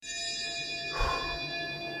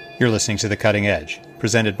You're listening to The Cutting Edge,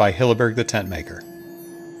 presented by Hilleberg the Tentmaker.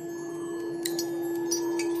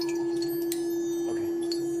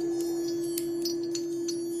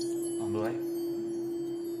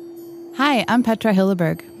 Hi, I'm Petra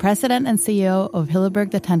Hilleberg, President and CEO of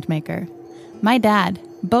Hilleberg the Tentmaker. My dad,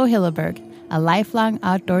 Bo Hilleberg, a lifelong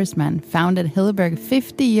outdoorsman, founded Hilleberg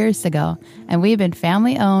 50 years ago, and we've been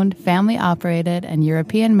family-owned, family-operated, and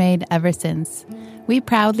European-made ever since. We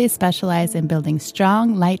proudly specialize in building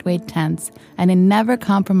strong, lightweight tents and in never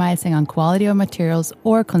compromising on quality of materials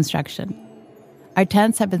or construction. Our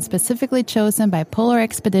tents have been specifically chosen by polar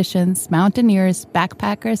expeditions, mountaineers,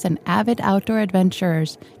 backpackers, and avid outdoor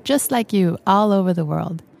adventurers just like you all over the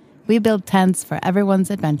world. We build tents for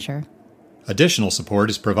everyone's adventure. Additional support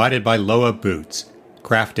is provided by Lowa Boots,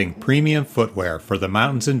 crafting premium footwear for the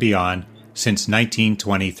mountains and beyond since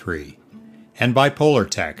 1923. And by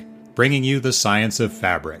Polartec, bringing you the science of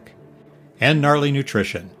fabric. And Gnarly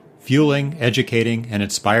Nutrition, fueling, educating, and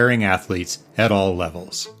inspiring athletes at all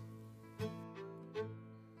levels.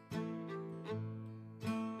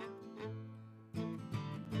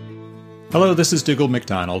 Hello, this is Diggle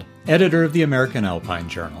McDonald, editor of the American Alpine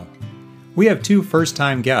Journal. We have two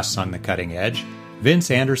first-time guests on The Cutting Edge, Vince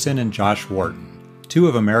Anderson and Josh Wharton, two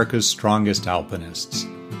of America's strongest alpinists.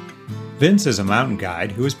 Vince is a mountain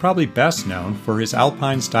guide who is probably best known for his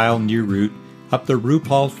alpine-style new route up the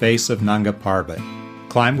Rupal face of Nanga Parbat,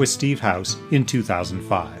 climbed with Steve House in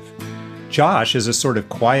 2005. Josh is a sort of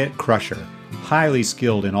quiet crusher, highly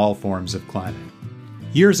skilled in all forms of climbing.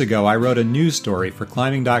 Years ago, I wrote a news story for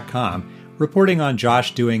climbing.com reporting on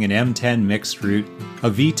Josh doing an M10 mixed route,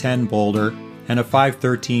 a V10 boulder, and a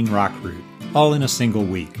 513 rock route, all in a single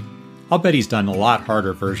week. I'll bet he's done a lot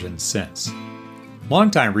harder versions since.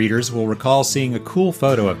 Longtime readers will recall seeing a cool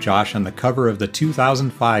photo of Josh on the cover of the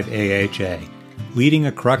 2005 AHA, leading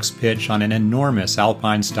a crux pitch on an enormous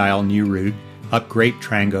alpine-style new route up Great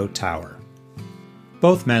Trango Tower.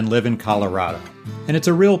 Both men live in Colorado, and it's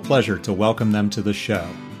a real pleasure to welcome them to the show.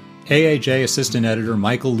 AAJ Assistant Editor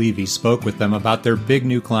Michael Levy spoke with them about their big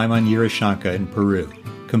new climb on Jirishanca in Peru,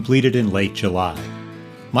 completed in late July.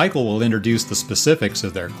 Michael will introduce the specifics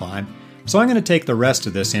of their climb, so I'm going to take the rest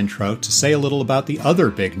of this intro to say a little about the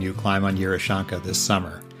other big new climb on Jirishanca this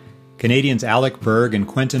summer. Canadians Alec Berg and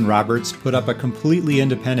Quentin Roberts put up a completely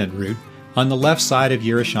independent route on the left side of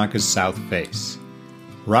Jirishanca's south face.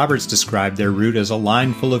 Roberts described their route as a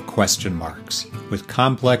line full of question marks, with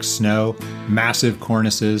complex snow, massive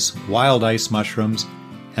cornices, wild ice mushrooms,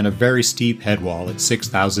 and a very steep headwall at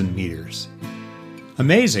 6,000 meters.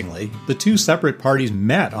 Amazingly, the two separate parties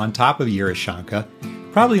met on top of Jirishanca,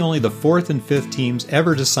 probably only the fourth and fifth teams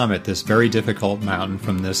ever to summit this very difficult mountain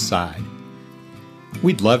from this side.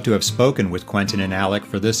 We'd love to have spoken with Quentin and Alec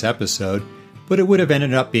for this episode, but it would have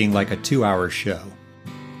ended up being like a 2-hour show.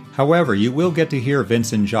 However, you will get to hear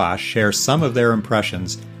Vince and Josh share some of their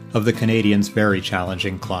impressions of the Canadians' very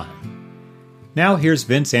challenging climb. Now here's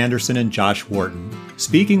Vince Anderson and Josh Wharton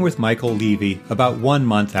speaking with Michael Levy about 1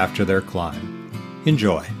 month after their climb.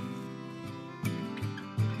 Enjoy.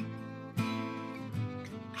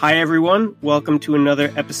 Hi everyone, welcome to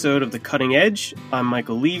another episode of The Cutting Edge. I'm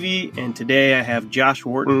Michael Levy, and today I have Josh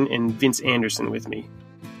Wharton and Vince Anderson with me.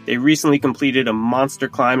 They recently completed a monster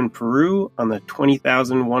climb in Peru on the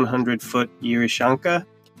 20,100-foot Jirishanca.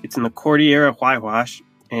 It's in the Cordillera Huayhuash,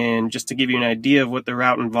 and just to give you an idea of what the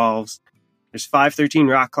route involves, there's 513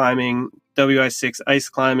 rock climbing, WI6 ice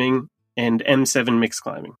climbing, and M7 mixed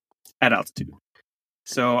climbing at altitude.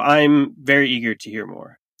 So I'm very eager to hear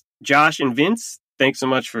more. Josh and Vince, thanks so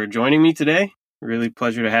much for joining me today. Really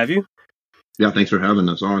pleasure to have you. Yeah, thanks for having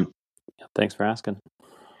us on. Thanks for asking.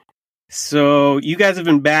 So you guys have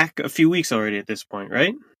been back a few weeks already at this point,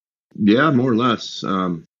 right? Yeah, more or less.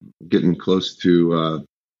 Getting close to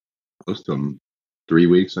 3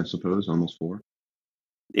 weeks, I suppose, almost 4.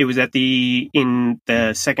 It was in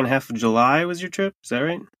the second half of July was your trip, is that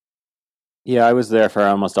right? Yeah, I was there for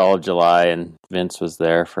almost all of July, and Vince was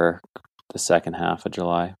there for the second half of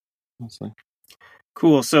July, mostly.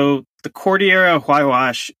 Cool. So the Cordillera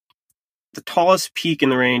Huayhuash, the tallest peak in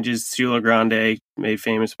the range is Cielo Grande, made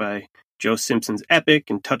famous by Joe Simpson's epic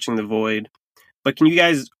and Touching the Void. But can you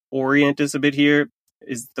guys orient us a bit here?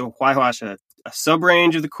 Is the Huayhuash a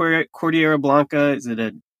sub-range of the Cordillera Blanca? Is it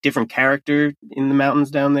a different character in the mountains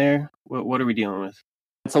down there? What are we dealing with?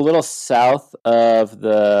 It's a little south of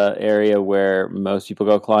the area where most people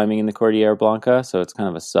go climbing in the Cordillera Blanca, so it's kind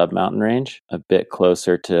of a sub-mountain range, a bit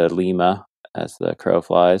closer to Lima as the crow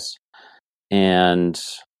flies. And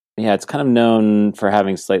yeah, it's kind of known for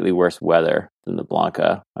having slightly worse weather than the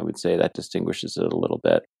Blanca. I would say that distinguishes it a little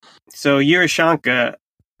bit. So Jirishanca,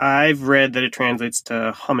 I've read that it translates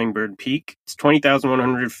to Hummingbird Peak. It's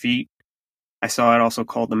 20,100 feet. I saw it also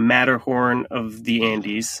called the Matterhorn of the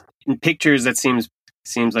Andes. In pictures, that seems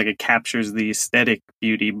like it captures the aesthetic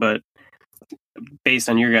beauty, but based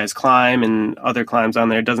on your guys' climb and other climbs on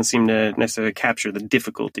there, it doesn't seem to necessarily capture the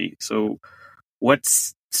difficulty. So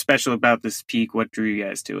what's special about this peak? What drew you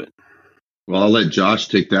guys to it? Well, I'll let Josh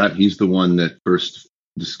take that. He's the one that first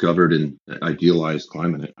discovered and idealized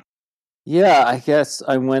climbing it. Yeah, I guess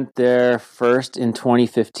I went there first in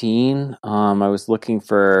 2015. I was looking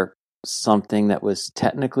for something that was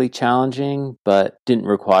technically challenging, but didn't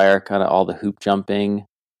require kind of all the hoop jumping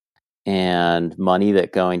and money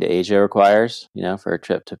that going to Asia requires, for a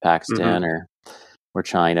trip to Pakistan or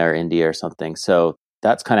China or India or something. So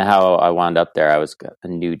that's kind of how I wound up there. I was a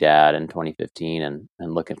new dad in 2015 and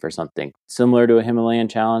looking for something similar to a Himalayan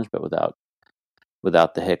challenge, but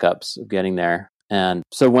without the hiccups of getting there. And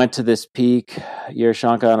so went to this peak,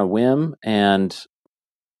 Jirishanca, on a whim and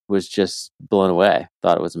was just blown away.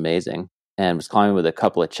 Thought it was amazing and was climbing with a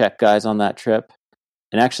couple of Czech guys on that trip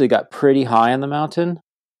and actually got pretty high on the mountain,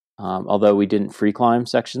 although we didn't free climb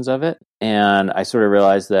sections of it. And I sort of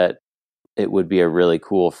realized that it would be a really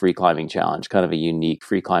cool free climbing challenge, kind of a unique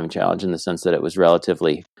free climbing challenge in the sense that it was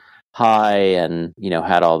relatively high and,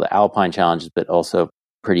 had all the alpine challenges, but also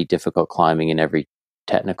pretty difficult climbing in every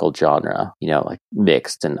technical genre, like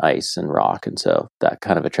mixed and ice and rock. And so that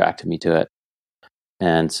kind of attracted me to it.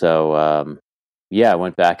 And so, I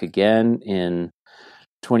went back again in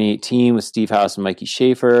 2018 with Steve House and Mikey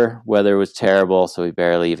Schaefer. Weather was terrible, so we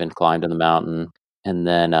barely even climbed on the mountain. And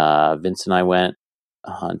then Vince and I went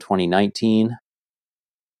in 2019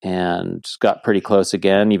 and got pretty close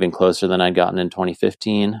again, even closer than I'd gotten in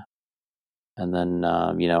 2015. And then,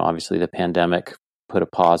 obviously the pandemic put a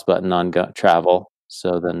pause button on travel.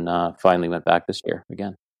 So then finally went back this year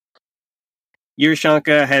again.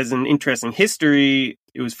 Jirishanca has an interesting history.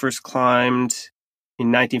 It was first climbed in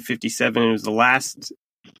 1957. It was the last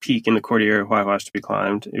peak in the Cordillera Huayhuash to be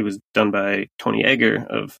climbed. It was done by Tony Egger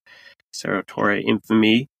of Cerro Torre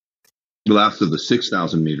infamy. The last of the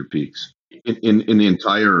 6,000 meter peaks in the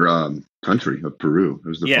entire country of Peru. It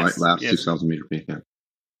was the last 6,000 meter peak. Yeah.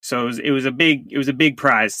 So it was a big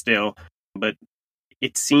prize still, but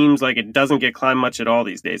it seems like it doesn't get climbed much at all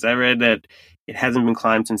these days. I read that it hasn't been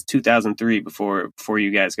climbed since 2003 before you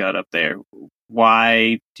guys got up there.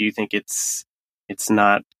 Why do you think it's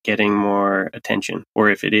not getting more attention? Or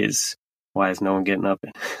if it is, why is no one getting up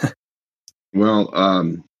it? Well,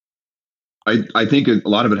 I think a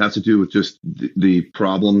lot of it has to do with just the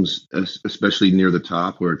problems, especially near the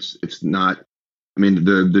top, where it's not. I mean,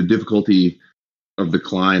 the difficulty of the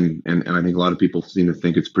climb, and I think a lot of people seem to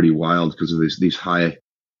think it's pretty wild because of these high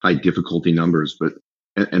difficulty numbers. But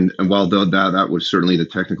and while that was certainly the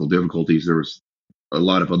technical difficulties, there was a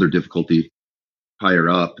lot of other difficulty higher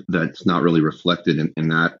up that's not really reflected in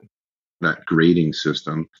that grading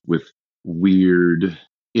system, with weird,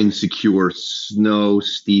 insecure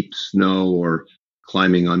steep snow, or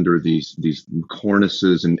climbing under these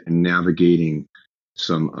cornices and navigating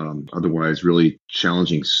some otherwise really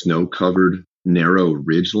challenging snow-covered narrow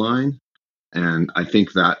ridge line. And I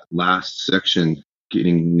think that last section,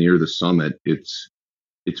 getting near the summit, it's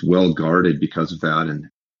well guarded because of that. And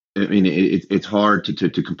I mean, it's hard to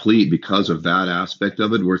complete because of that aspect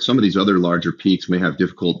of it, where some of these other larger peaks may have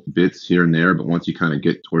difficult bits here and there, but once you kind of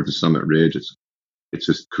get towards the summit ridge, it's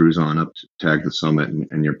just cruise on up to tag the summit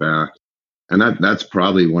and you're back. And that's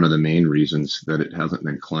probably one of the main reasons that it hasn't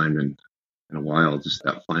been climbed in a while, just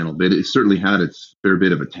that final bit. It certainly had its fair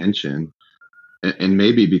bit of attention. And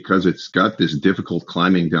maybe because it's got this difficult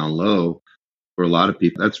climbing down low, for a lot of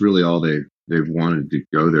people, that's really all they've wanted to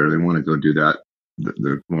go there. They want to go do that,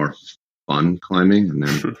 the more fun climbing, and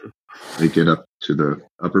then they get up to the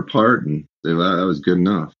upper part and say, well, that was good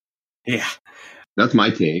enough. Yeah. That's my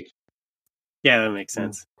take. Yeah, that makes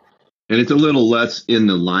sense. And it's a little less in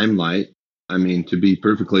the limelight. I mean, to be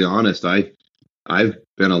perfectly honest, I've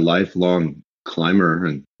been a lifelong climber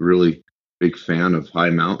and really big fan of high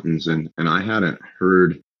mountains, and I hadn't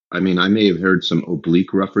heard. I mean, I may have heard some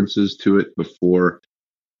oblique references to it before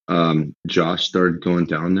Josh started going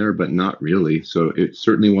down there, but not really. So it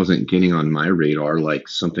certainly wasn't getting on my radar like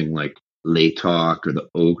something like Laytok or the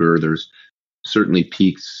Ogre. There's certainly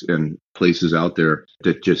peaks and places out there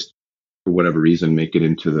that just, for whatever reason, make it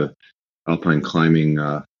into the alpine climbing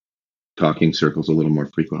talking circles a little more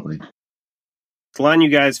frequently. The line you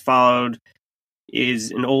guys followed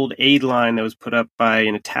is an old aid line that was put up by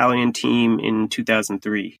an Italian team in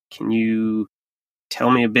 2003. Can you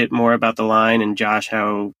tell me a bit more about the line, and Josh,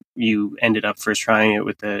 how you ended up first trying it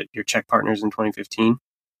with your Czech partners in 2015?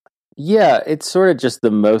 Yeah, it's sort of just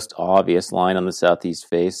the most obvious line on the southeast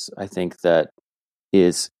face. I think that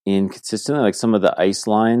is inconsistent. Like some of the ice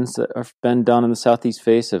lines that have been done on the southeast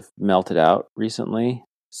face have melted out recently.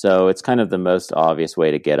 So it's kind of the most obvious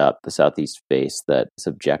way to get up the southeast face that's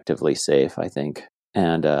objectively safe, I think.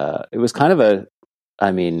 And it was kind of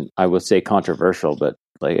I would say controversial, but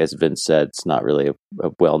like as Vince said, it's not really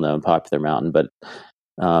a well-known popular mountain. But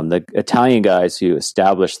the Italian guys who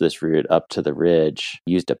established this route up to the ridge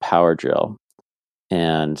used a power drill.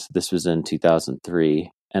 And this was in 2003.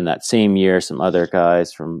 And that same year, some other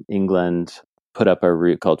guys from England put up a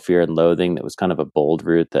route called Fear and Loathing that was kind of a bold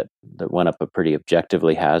route that went up a pretty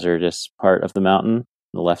objectively hazardous part of the mountain,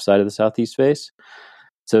 the left side of the southeast face.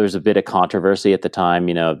 So there's a bit of controversy at the time,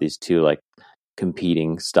 of these two like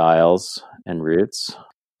competing styles and routes.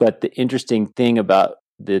 But the interesting thing about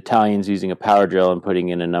the Italians using a power drill and putting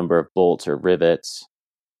in a number of bolts or rivets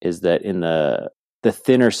is that in the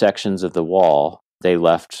thinner sections of the wall, they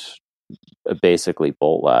left basically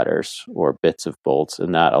bolt ladders or bits of bolts,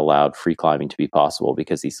 and that allowed free climbing to be possible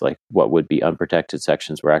because these like what would be unprotected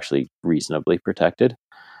sections were actually reasonably protected.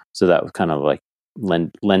 So that was kind of like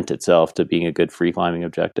lent itself to being a good free climbing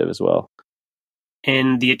objective as well.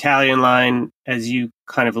 And the Italian line, as you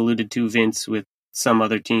kind of alluded to, Vince, with some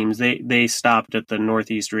other teams, they stopped at the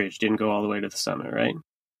northeast ridge, didn't go all the way to the summit, right?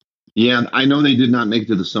 Yeah, I know they did not make it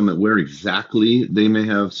to the summit. Where exactly they may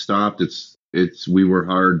have stopped, we were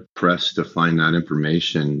hard pressed to find that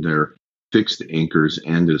information. Their fixed anchors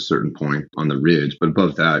end at a certain point on the ridge, but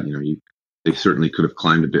above that, they certainly could have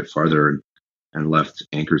climbed a bit farther and left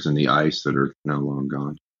anchors in the ice that are now long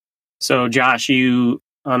gone. So, Josh, you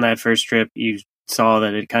on that first trip, you saw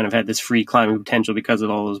that it kind of had this free climbing potential because of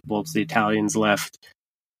all those bolts the Italians left,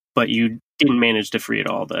 but you didn't manage to free at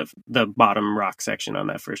all the bottom rock section on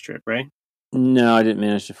that first trip, right? No, I didn't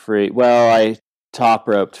manage to free. Well, I top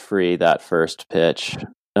roped free that first pitch,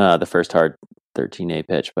 the first hard 13A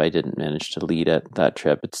pitch, but I didn't manage to lead it that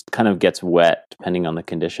trip. It kind of gets wet depending on the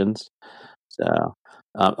conditions. So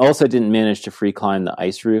also didn't manage to free climb the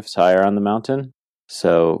ice roofs higher on the mountain.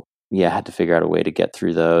 So yeah, I had to figure out a way to get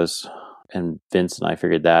through those. And Vince and I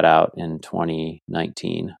figured that out in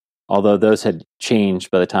 2019. Although those had changed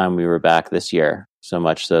by the time we were back this year, so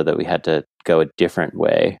much so that we had to go a different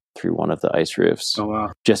way through one of the ice roofs. Oh,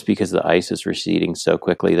 wow. Just because the ice is receding so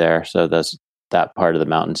quickly there. So that part of the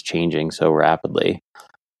mountain's changing so rapidly.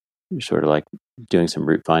 You're sort of like doing some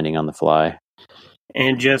route finding on the fly.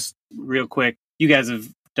 And just real quick, you guys have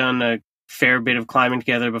done a fair bit of climbing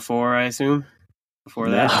together before, I assume?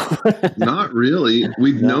 Before that? Not really.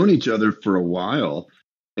 We've known each other for a while.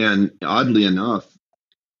 And oddly enough,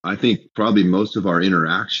 I think probably most of our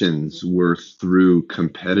interactions were through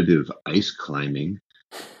competitive ice climbing,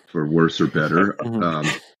 for worse or better.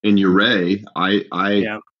 In Uray, I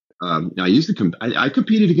used to I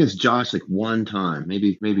competed against Josh like one time,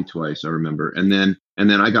 maybe twice, I remember. And then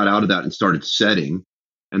I got out of that and started setting.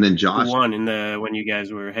 And then Josh won when you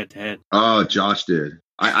guys were head to head. Oh, Josh did.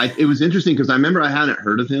 It was interesting because I remember I hadn't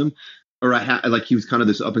heard of him, or he was kind of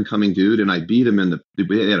this up and coming dude, and I beat him we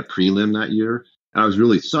had a prelim that year, and I was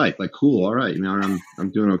really psyched. Like, cool, all right,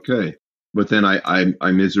 I'm doing okay. But then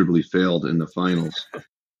I miserably failed in the finals.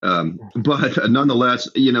 But nonetheless,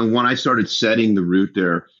 when I started setting the route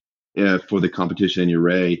there for the competition in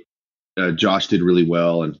Uray, Josh did really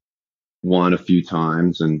well and won a few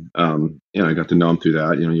times, and I got to know him through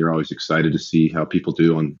that. You're always excited to see how people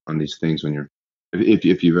do on these things when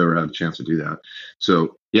if you've ever had a chance to do that.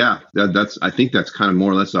 So yeah, I think that's kind of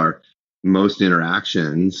more or less our most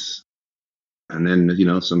interactions, and then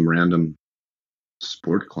some random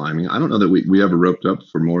sport climbing. I don't know that we ever roped up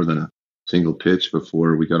for more than a single pitch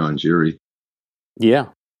before we got on Jiri. Yeah,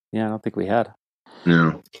 I don't think we had.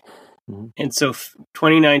 No. And so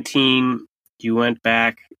 2019, you went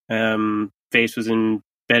back. Face was in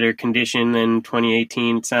better condition than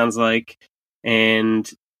 2018, it sounds like.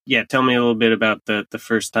 And yeah, tell me a little bit about the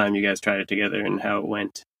first time you guys tried it together and how it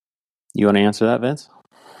went. You want to answer that, Vince?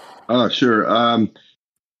 Oh, sure. For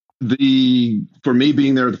me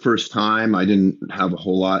being there the first time, I didn't have a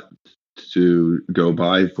whole lot to go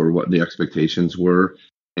by for what the expectations were.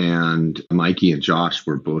 And Mikey and Josh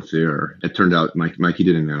were both there. It turned out Mikey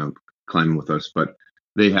didn't end up climbing with us, but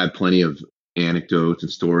they had plenty of anecdotes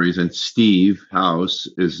and stories. And Steve House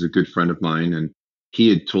is a good friend of mine, and he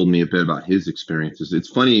had told me a bit about his experiences. It's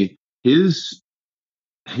funny, his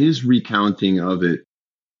recounting of it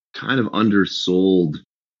kind of undersold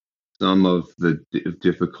some of the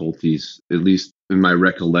difficulties, at least in my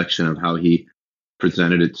recollection of how he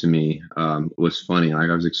presented it to me, was funny.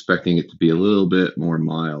 I was expecting it to be a little bit more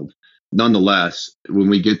mild. Nonetheless, when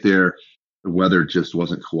we get there, the weather just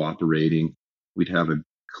wasn't cooperating. We'd have a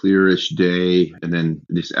clearish day, and then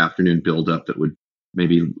this afternoon buildup that would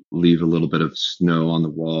maybe leave a little bit of snow on the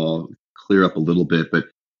wall, clear up a little bit. But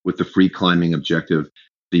with the free climbing objective,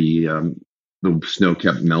 the snow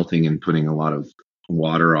kept melting and putting a lot of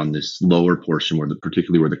water on this lower portion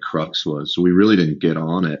particularly where the crux was. So we really didn't get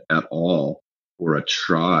on it at all or a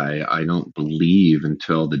try, I don't believe,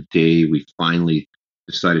 until the day we finally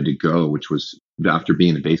decided to go, which was after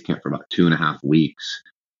being at base camp for about 2.5 weeks,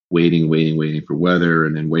 waiting for weather,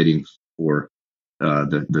 and then waiting for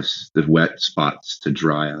the wet spots to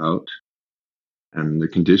dry out. And the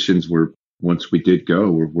conditions were, once we did go,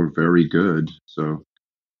 were very good. So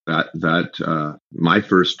that my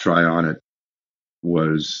first try on it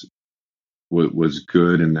was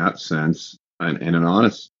good in that sense. And in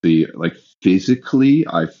honesty, like physically,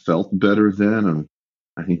 I felt better then. And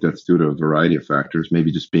I think that's due to a variety of factors,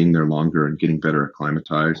 maybe just being there longer and getting better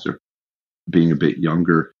acclimatized, or being a bit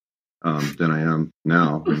younger than I am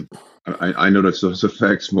now. And I notice those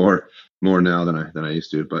effects more now than I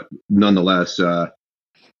used to. But nonetheless,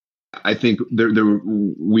 I think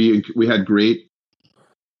we had great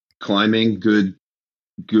climbing, good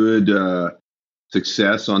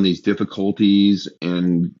success on these difficulties,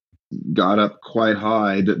 and got up quite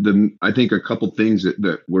high. I think a couple things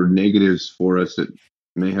that were negatives for us that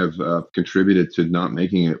may have contributed to not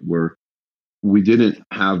making it were we didn't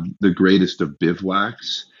have the greatest of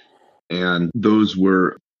bivouacs, and those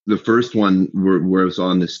were the first one was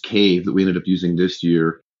on this cave that we ended up using this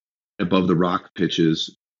year above the rock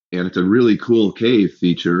pitches, and it's a really cool cave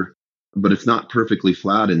feature, but it's not perfectly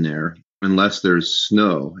flat in there unless there's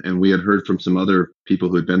snow. And we had heard from some other people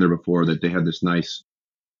who had been there before that they had this nice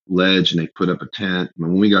ledge and they put up a tent.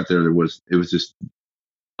 And when we got there, it was just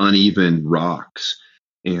uneven rocks,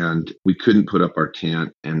 and we couldn't put up our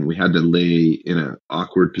tent, and we had to lay in an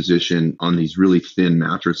awkward position on these really thin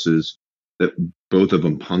mattresses that both of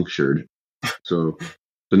them punctured. So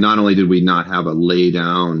not only did we not have a lay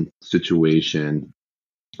down situation,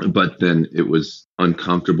 but then it was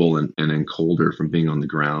uncomfortable and then colder from being on the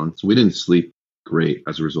ground. So we didn't sleep great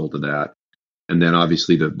as a result of that. And then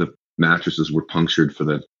obviously the mattresses were punctured for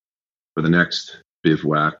the next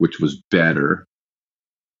bivouac, which was better.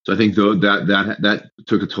 So I think though that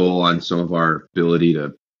took a toll on some of our ability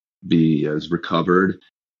to be as recovered.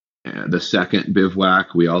 The second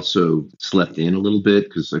bivouac, we also slept in a little bit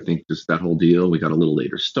because I think just that whole deal, we got a little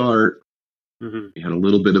later start. Mm-hmm. We had a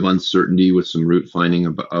little bit of uncertainty with some route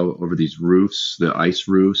finding over these roofs, the ice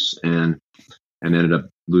roofs, and ended up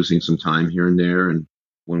losing some time here and there. And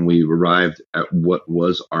when we arrived at what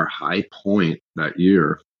was our high point that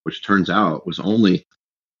year, which turns out was only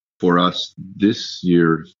for us this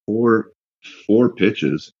year, four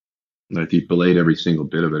pitches. And if you belayed every single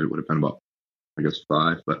bit of it, it would have been about, I guess,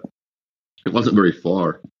 5, but it wasn't very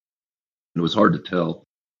far. It was hard to tell.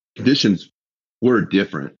 Conditions were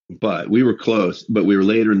different, but we were close, but we were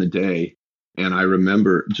later in the day. And I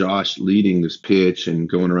remember Josh leading this pitch and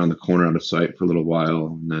going around the corner out of sight for a little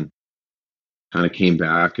while, and then kind of came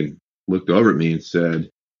back and looked over at me and said,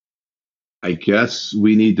 I guess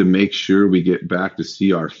we need to make sure we get back to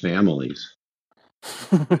see our families.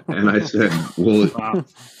 And I said, well, wow.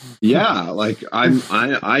 Yeah, like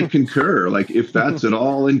I concur. Like if that's at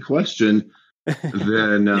all in question,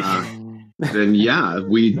 then yeah,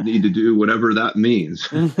 we need to do whatever that means.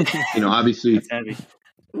 Obviously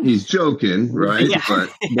he's joking, right? Yeah.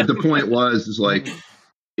 But the point is like,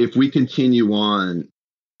 if we continue on,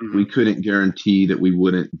 we couldn't guarantee that we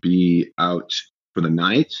wouldn't be out for the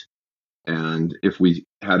night. And if we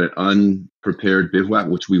had an unprepared bivouac,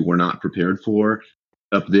 which we were not prepared for,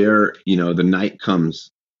 up there, the night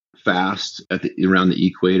comes fast around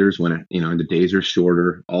the equators when the days are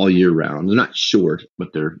shorter all year round. They're not short, but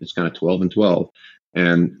it's kind of 12 and 12,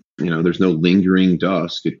 and there's no lingering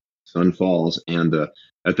dusk. Sun falls, and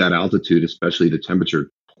at that altitude, especially, the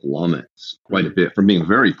temperature plummets quite a bit from being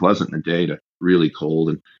very pleasant in the day to really cold,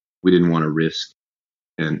 and we didn't want to risk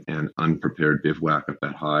an unprepared bivouac up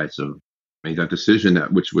that high, so made that decision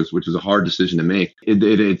which was a hard decision to make.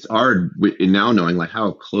 It's hard now knowing like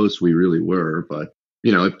how close we really were, but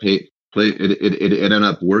it ended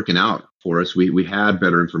up working out for us. We had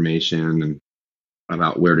better information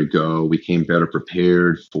about where to go. We came better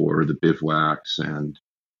prepared for the bivouacs, and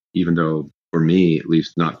even though for me at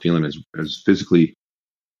least not feeling as physically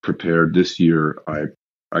prepared this year,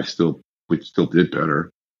 we still did better.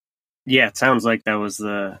 Yeah, it sounds like that was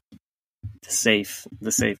the safe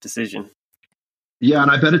decision. Yeah,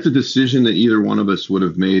 and I bet it's a decision that either one of us would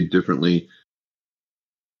have made differently.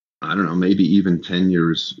 I don't know, maybe even 10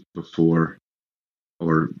 years before.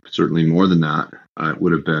 or certainly more than that, it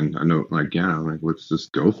would have been, I know, like, yeah, like, let's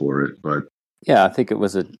just go for it. But yeah, I think it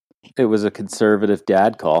was a conservative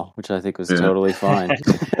dad call, which I think was totally fine.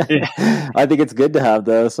 I think it's good to have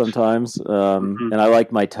those sometimes. And I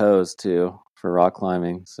like my toes too for rock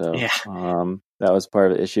climbing. So that was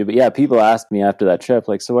part of the issue. But yeah, people asked me after that trip,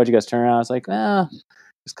 like, so why'd you guys turn around? I was like,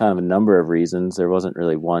 there's kind of a number of reasons. There wasn't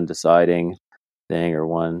really one deciding thing or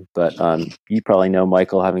one, but you probably know,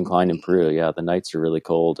 Michael, having climbed in Peru. Yeah, the nights are really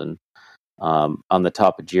cold. And on the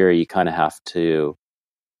top of Jiri, you kind of have to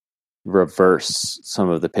reverse some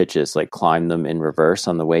of the pitches, like climb them in reverse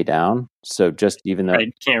on the way down. So just even though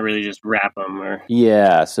I can't really just wrap them, or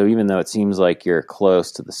so even though it seems like you're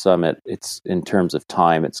close to the summit, it's, in terms of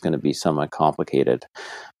time, it's going to be somewhat complicated.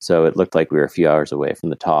 So it looked like we were a few hours away from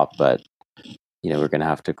the top, but we're going to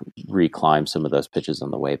have to reclimb some of those pitches on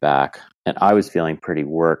the way back. And I was feeling pretty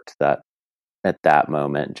worked at that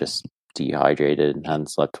moment, just dehydrated and hadn't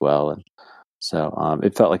slept well, and so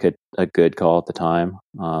it felt like a good call at the time.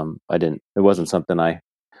 It wasn't something I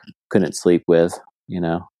couldn't sleep with,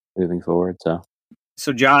 moving forward.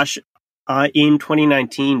 So Josh, in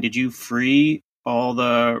 2019, did you free all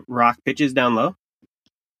the rock pitches down low?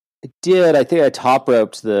 I did. I think I top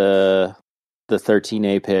roped the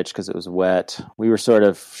 13A pitch because it was wet. We were sort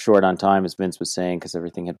of short on time, as Vince was saying, because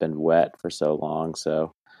everything had been wet for so long.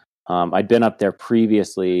 So I'd been up there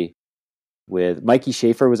previously with Mikey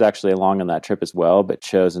Schaefer, was actually along on that trip as well, but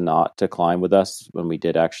chose not to climb with us when we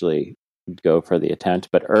did actually go for the attempt.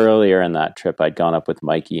 But earlier in that trip, I'd gone up with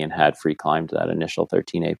Mikey and had free climbed that initial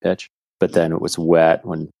 13A pitch. But then it was wet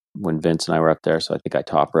when Vince and I were up there, so I think I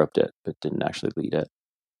top roped it, but didn't actually lead it.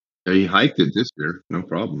 Yeah, he hiked it this year, no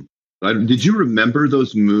problem. Did you remember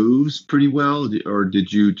those moves pretty well, or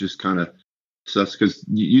did you just kind of suss? Because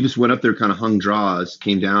you just went up there, kind of hung draws,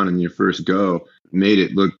 came down, and your first go made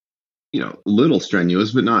it look, a little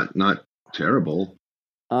strenuous, but not terrible.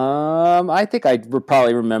 I think I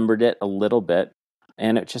probably remembered it a little bit,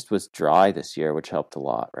 and it just was dry this year, which helped a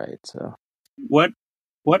lot, right? So, what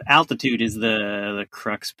altitude is the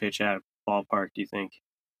crux pitch at ballpark, do you think?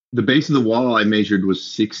 The base of the wall I measured was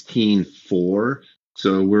 16.4,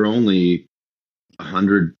 so we're only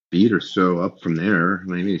 100 feet or so up from there,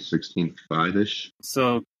 maybe 16.5-ish.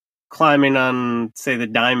 So climbing on, say, the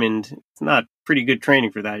diamond, it's not pretty good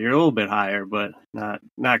training for that. You're a little bit higher, but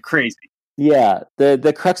not crazy. Yeah,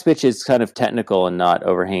 the crux pitch is kind of technical and not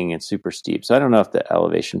overhanging and super steep. So I don't know if the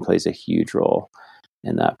elevation plays a huge role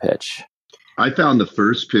in that pitch. I found the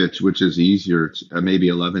first pitch, which is easier, maybe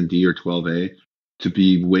 11D or 12A, to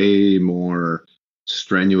be way more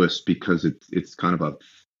strenuous because it's kind of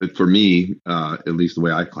for me, at least the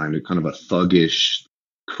way I climbed it, kind of a thuggish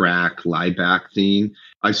crack lie back thing.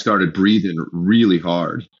 I started breathing really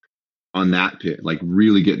hard on that pit, like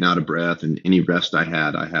really getting out of breath, and any rest I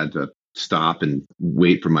had to stop and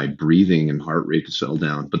wait for my breathing and heart rate to settle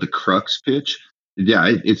down. But the crux pitch,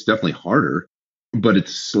 it's definitely harder, but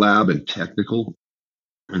it's slab and technical.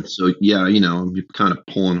 And so, you're kind of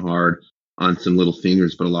pulling hard on some little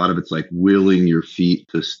fingers, but a lot of it's like willing your feet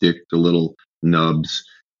to stick to little nubs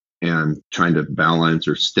and trying to balance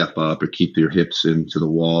or step up or keep your hips into the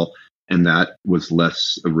wall. And that was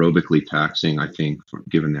less aerobically taxing, I think,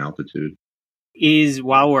 given the altitude.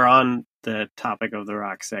 While we're on the topic of the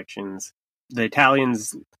rock sections, the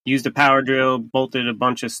Italians used a power drill, bolted a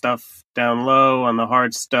bunch of stuff down low on the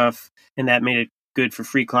hard stuff, and that made it good for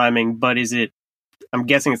free climbing. But I'm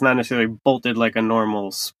guessing it's not necessarily bolted like a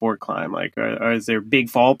normal sport climb. Like, is there big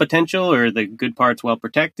fall potential, or are the good parts well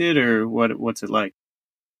protected, or what's it like?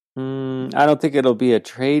 I don't think it'll be a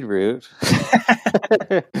trade route.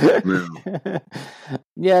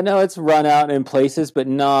 It's run out in places, but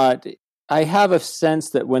not. I have a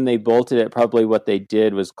sense that when they bolted it, probably what they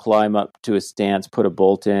did was climb up to a stance, put a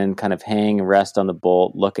bolt in, kind of hang, rest on the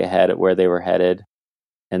bolt, look ahead at where they were headed,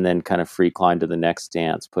 and then kind of free climb to the next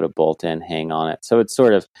stance, put a bolt in, hang on it. So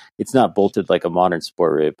it's not bolted like a modern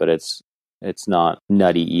sport route, but it's not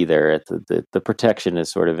nutty either. The protection is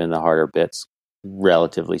sort of in the harder bits,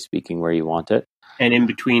 relatively speaking, where you want it. And in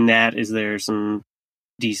between that, is there some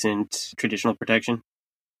decent traditional protection?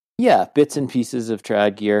 Yeah, bits and pieces of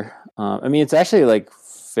trad gear. It's actually like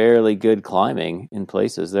fairly good climbing in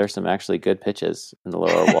places. There's some actually good pitches in the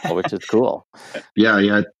lower wall, which is cool.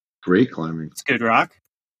 Yeah, great climbing. It's good rock.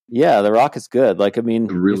 Yeah, the rock is good. A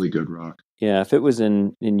really good rock. Yeah, if it was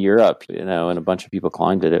in Europe, and a bunch of people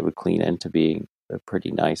climbed it, it would clean into being a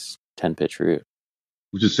pretty nice 10-pitch route.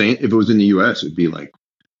 Just saying, if it was in the U.S., it'd be like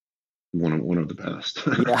one of the best.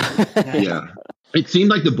 Yeah. Yeah. It seemed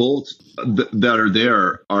like the bolts that are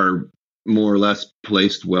there are more or less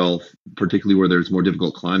placed well, particularly where there's more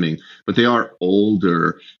difficult climbing. But they are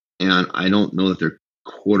older, and I don't know that they're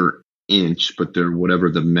quarter inch, but they're whatever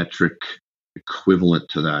the metric equivalent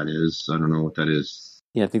to that is. I don't know what that is.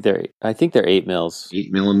 Yeah, I think they're 8 mils.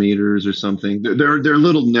 8 millimeters or something. They're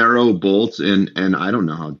little narrow bolts, and I don't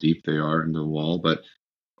know how deep they are in the wall, but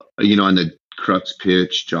on the crux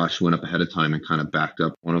pitch, Josh went up ahead of time and kind of backed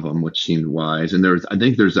up one of them, which seemed wise. And I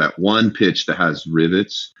think there's that one pitch that has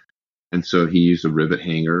rivets, and so he used a rivet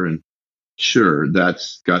hanger, and sure,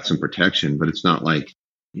 that's got some protection, but it's not like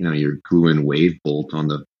you're gluing wave bolt on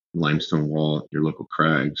the limestone wall at your local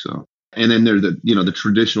crag. So, and then there's the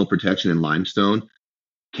traditional protection in limestone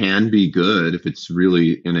can be good if it's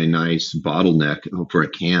really in a nice bottleneck for a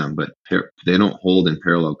cam, but they don't hold in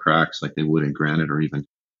parallel cracks like they would in granite or even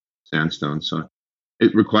sandstone. So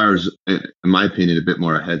it requires, in my opinion, a bit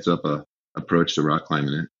more a heads up approach to rock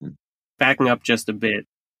climbing it. Backing up just a bit,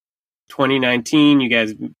 2019, you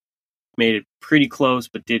guys made it pretty close,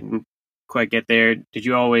 but didn't quite get there. Did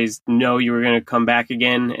you always know you were going to come back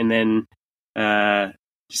again, and then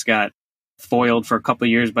just got foiled for a couple of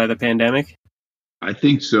years by the pandemic? I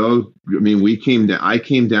think so. I mean, I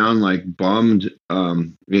came down like bummed,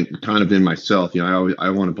 kind of in myself. I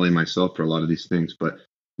want to blame myself for a lot of these things, but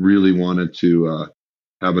really wanted to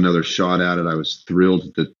have another shot at it. I was thrilled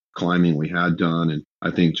at the climbing we had done, and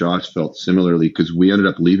I think Josh felt similarly, because we ended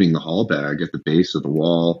up leaving the haul bag at the base of the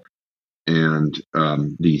wall, and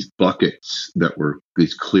these buckets that were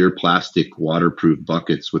these clear plastic waterproof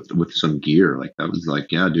buckets with some gear. Like, that was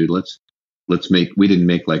like, yeah, dude, we didn't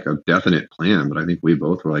make like a definite plan, but I think we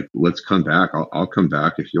both were like, let's come back. I'll come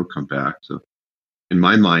back if you'll come back. So in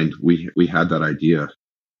my mind, we had that idea.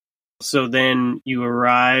 So then you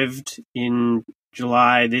arrived in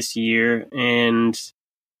July this year, and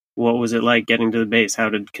what was it like getting to the base? How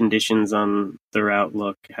did conditions on the route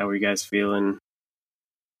look? How were you guys feeling?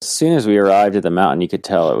 As soon as we arrived at the mountain, you could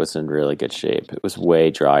tell it was in really good shape. It was way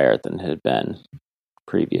drier than it had been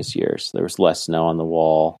previous years. There was less snow on the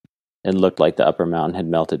wall. It looked like the upper mountain had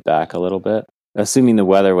melted back a little bit. Assuming the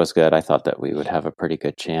weather was good, I thought that we would have a pretty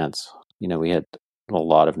good chance. We had a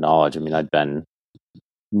lot of knowledge. I mean, I'd been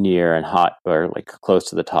near and hot, or like close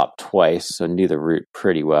to the top twice, so knew the route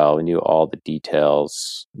pretty well. We knew all the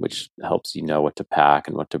details, which helps you know what to pack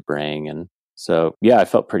and what to bring. And so, yeah, I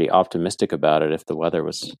felt pretty optimistic about it if the weather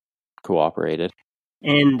was cooperated.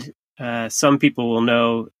 And some people will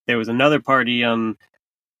know there was another party on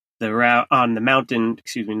the route on the mountain,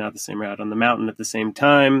 not the same route, on the mountain at the same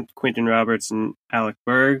time, Quentin Roberts and Alec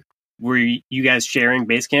Berg. Were you guys sharing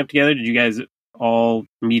base camp together? Did you guys all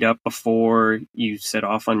meet up before you set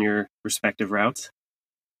off on your respective routes?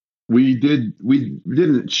 We did. We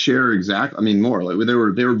didn't share exact. I mean, more like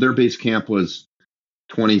their base camp was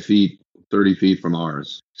 20 feet, 30 feet from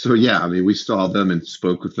ours. So yeah, I mean, we saw them and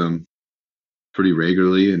spoke with them pretty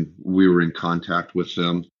regularly, and we were in contact with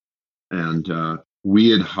them. And we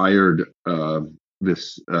had hired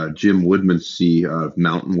this Jim Woodmansee of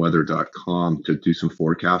mountainweather.com to do some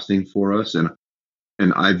forecasting for us.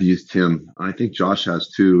 And I've used him, I think Josh has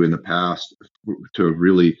too, in the past, to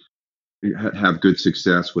really have good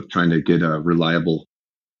success with trying to get reliable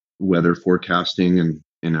weather forecasting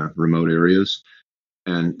in remote areas.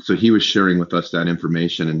 And so he was sharing with us that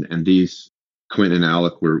information. And these, Quentin and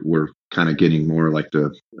Alec, were kind of getting more like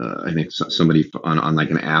I think somebody on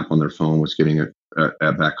like an app on their phone was getting it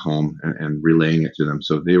back home and relaying it to them.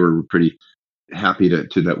 So they were pretty happy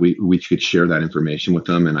to that we could share that information with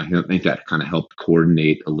them, and I think that kind of helped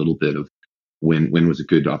coordinate a little bit of when was a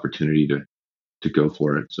good opportunity to go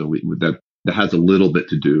for it. So that has a little bit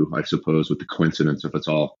to do, I suppose, with the coincidence of it's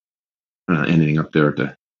all ending up there at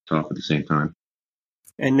the top at the same time.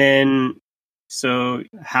 And then, so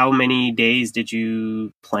how many days did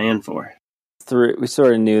you plan for? We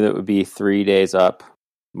sort of knew that it would be 3 days up,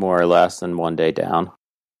 more or less, and 1 day down.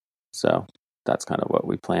 So that's kind of what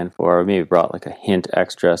we planned for. We maybe brought like a hint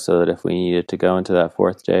extra so that if we needed to go into that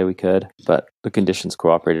fourth day, we could. But the conditions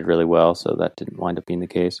cooperated really well, so that didn't wind up being the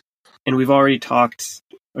case. And we've already talked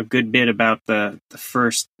a good bit about the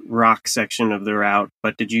first rock section of the route,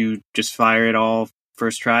 but did you just fire it all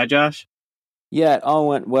first try, Josh? Yeah, it all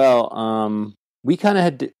went well. We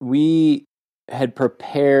had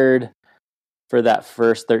prepared for that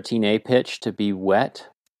first 13A pitch to be wet.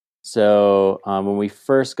 So when we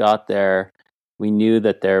first got there, we knew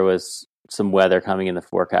that there was some weather coming in the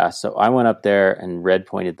forecast. So I went up there and red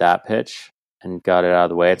pointed that pitch and got it out of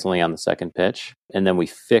the way. It's only on the second pitch. And then we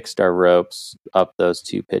fixed our ropes up those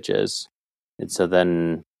 2 pitches. And so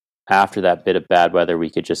then after that bit of bad weather, we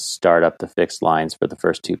could just start up the fixed lines for the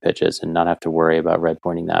first 2 pitches and not have to worry about red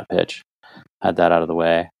pointing that pitch. Had that out of the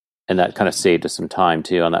way. And that kind of saved us some time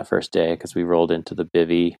too on that first day because we rolled into the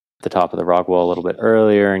bivvy at the top of the rock wall a little bit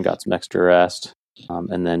earlier and got some extra rest.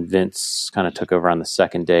 And then Vince kind of took over on the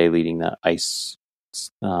second day, leading that ice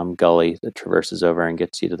gully that traverses over and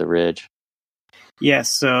gets you to the ridge. Yes.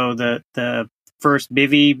 So the first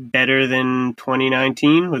bivvy better than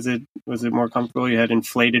 2019? Was it more comfortable? You had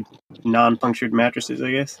inflated, non-punctured mattresses,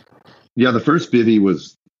 I guess. Yeah, the first bivvy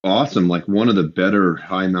was awesome. Like one of the better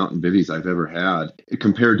high mountain bivvies I've ever had,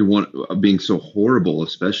 compared to one being so horrible,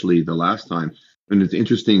 especially the last time. And it's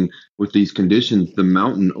interesting with these conditions, the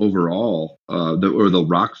mountain overall, the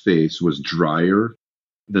rock face was drier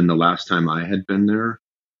than the last time I had been there.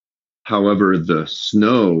 However, the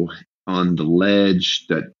snow on the ledge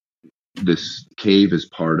that this cave is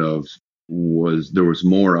part of there was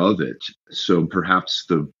more of it. So perhaps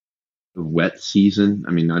the wet season.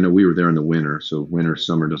 I mean, I know we were there in the winter, so winter,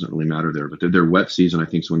 summer doesn't really matter there, but their wet season, I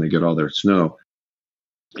think, is when they get all their snow.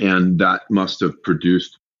 And that must have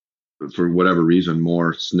produced, for whatever reason,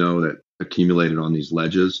 more snow that accumulated on these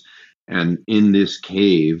ledges. And in this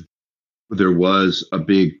cave, there was a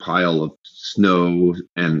big pile of snow,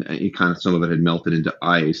 and it kind of, some of it had melted into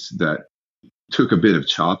ice that took a bit of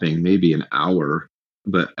chopping, maybe an hour,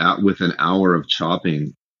 but with an hour of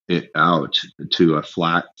chopping it out to a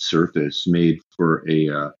flat surface made for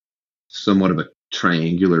a somewhat of a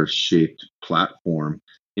triangular shaped platform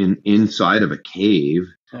inside of a cave.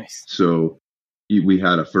 Nice. So we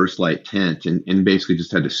had a first light tent and basically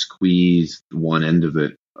just had to squeeze one end of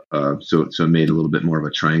it. So it made a little bit more of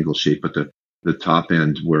a triangle shape, but the top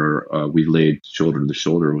end where we laid shoulder to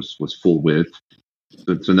shoulder was full width.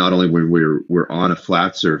 So not only we're on a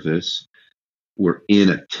flat surface, we're in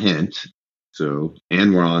a tent,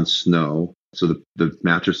 and we're on snow. So the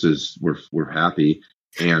mattresses were happy,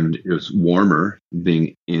 and it was warmer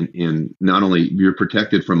being in not only you're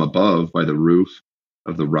protected from above by the roof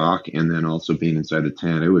of the rock, and then also being inside the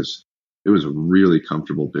tent. It was a really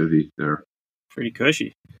comfortable bivvy there. Pretty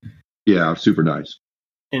cushy. Yeah, super nice.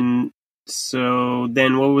 And so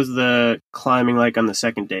then what was the climbing like on the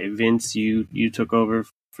second day? Vince, you took over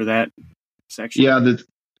for that section? Yeah,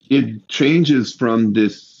 it changes from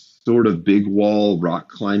this sort of big wall rock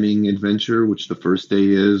climbing adventure, which the first day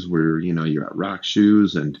is, where, you're at rock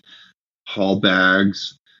shoes and haul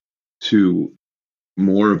bags, to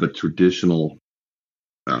more of a traditional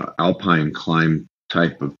alpine climb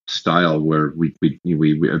type of style, where we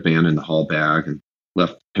abandoned the haul bag and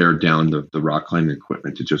pared down the rock climbing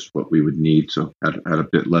equipment to just what we would need. So had a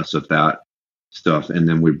bit less of that stuff. And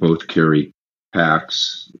then we both carry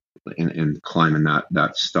packs and climb in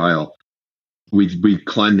that style. We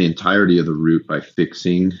climbed the entirety of the route by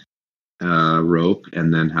fixing rope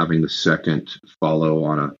and then having the second follow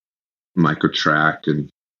on a micro track and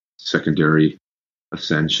secondary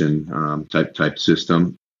ascension type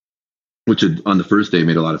system, which on the first day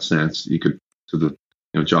made a lot of sense.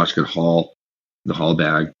 Josh could haul the haul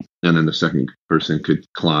bag, and then the second person could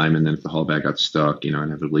climb, and then if the haul bag got stuck,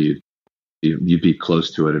 inevitably you'd be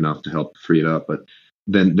close to it enough to help free it up. But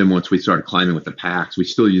then once we started climbing with the packs, we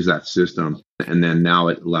still use that system, and then now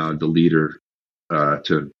it allowed the leader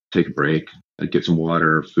to take a break, get some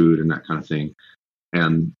water, food, and that kind of thing.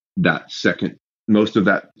 And most of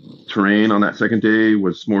that terrain on that second day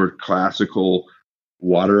was more classical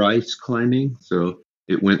water ice climbing. So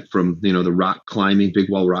it went from the rock climbing, big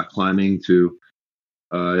wall rock climbing, to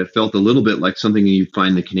it felt a little bit like something you find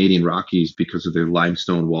in the Canadian Rockies because of the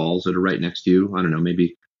limestone walls that are right next to you. I don't know,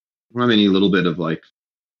 maybe a little bit of like,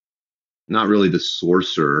 not really the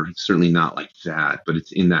Sorcerer, it's certainly not like that, but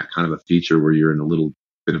it's in that kind of a feature where you're in a little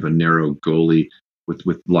bit of a narrow gully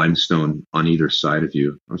with limestone on either side of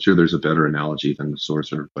you. I'm sure there's a better analogy than the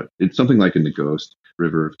Sorcerer, but it's something like in the Ghost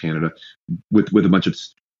River of Canada with a bunch of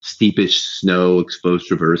steepish snow, exposed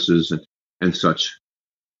traverses and such.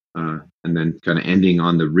 And then kind of ending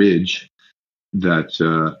on the ridge that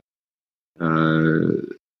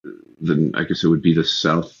then I guess it would be the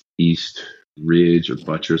southeast ridge or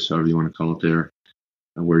buttress, however you want to call it there,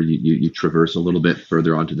 where you traverse a little bit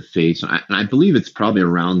further onto the face. And I believe it's probably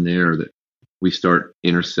around there that we start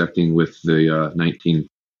intersecting with the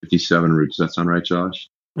 1957 route. Does that sound right, Josh?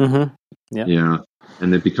 Mm-hmm. Yeah.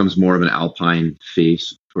 And it becomes more of an alpine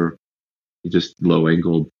face for just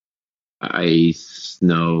low-angled ice,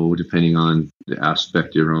 snow, depending on the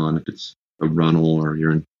aspect you're on. If it's a runnel or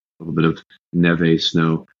you're in a little bit of neve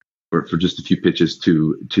snow, or for just a few pitches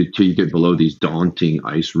till you get below these daunting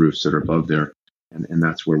ice roofs that are above there. And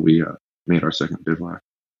that's where we made our second bivouac.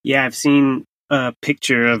 Yeah, I've seen a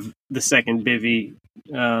picture of the second bivvy,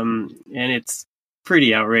 and it's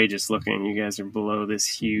pretty outrageous looking. You guys are below this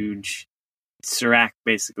huge serac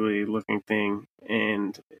basically looking thing,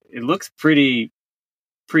 and it looks pretty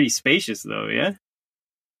spacious though.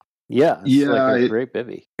 Yeah, it's like a great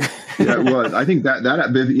bivvy. Yeah, it was. I think that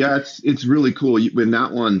bivvy, yeah, it's really cool. In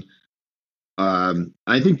that one,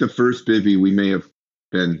 I think the first bivvy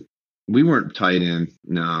we weren't tied in.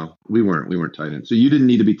 No, we weren't tied in. So you didn't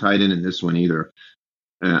need to be tied in this one either.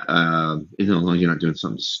 As long as you're not doing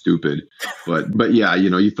something stupid, but yeah,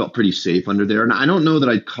 you felt pretty safe under there. And I don't know that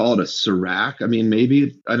I'd call it a serac. I mean,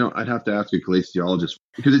 maybe I'd have to ask a glaciologist,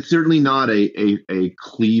 because it's certainly not a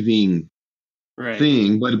cleaving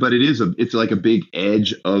thing, but it's like a big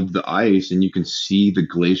edge of the ice, and you can see the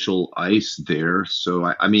glacial ice there.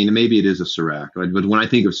 So I mean, maybe it is a serac, but when I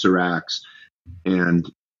think of seracs and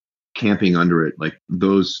camping under it, like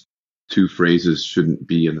those two phrases shouldn't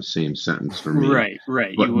be in the same sentence for me. Right.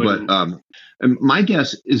 But and my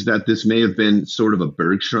guess is that this may have been sort of a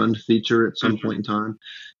Bergstrand feature at some point in time.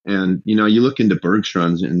 And you look into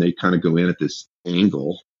Bergstrands and they kind of go in at this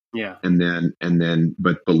angle. Yeah. And then,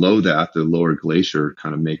 but below that, the lower glacier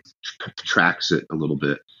kind of tracks it a little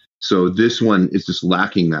bit. So this one is just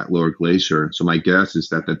lacking that lower glacier. So my guess is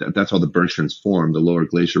that's how the Bergstrands form. The lower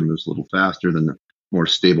glacier moves a little faster than the more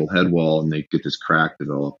stable head wall, and they get this crack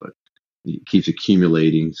develop, but it keeps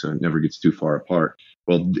accumulating, so it never gets too far apart.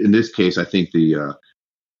 Well, in this case, I think the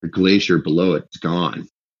glacier below it's gone,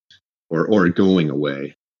 or going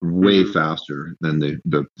away way faster than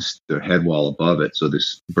the head wall above it. So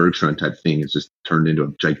this Bergstrand type thing is just turned into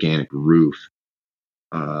a gigantic roof.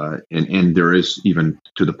 And there is, even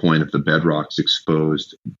to the point of the bedrocks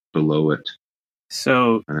exposed below it.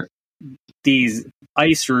 So these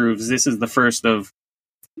ice roofs, this is the first of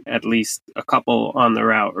at least a couple on the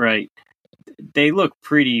route, right? They look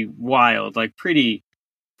pretty wild, like pretty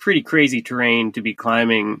crazy terrain to be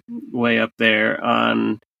climbing way up there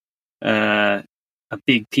on a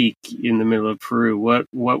big peak in the middle of Peru. What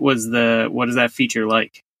does that feature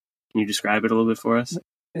like? Can you describe it a little bit for us?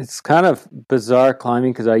 It's kind of bizarre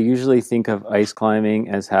climbing, because I usually think of ice climbing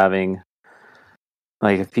as having,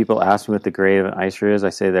 like, if people ask me what the grade of an ice route is,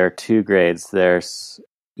 I say there are two grades. There's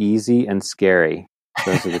easy and scary.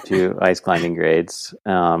 Those are the two ice climbing grades.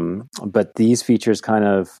 But these features kind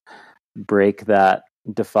of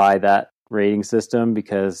defy that rating system,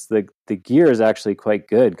 because the gear is actually quite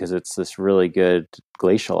good, because it's this really good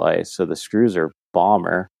glacial ice. So the screws are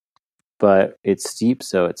bomber, but it's steep,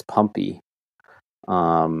 so it's pumpy.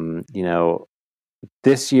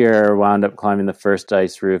 This year wound up climbing the first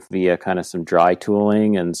ice roof via kind of some dry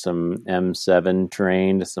tooling and some M7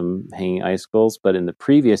 terrain to some hanging icicles. But in the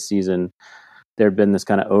previous season, there had been this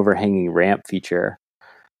kind of overhanging ramp feature,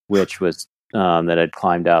 which was that I'd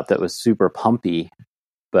climbed out, that was super pumpy,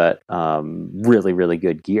 but really, really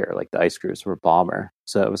good gear. Like the ice screws were bomber.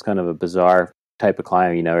 So it was kind of a bizarre type of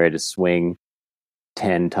climb. You had to swing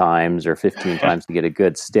 10 times or 15 times to get a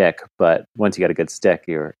good stick. But once you got a good stick,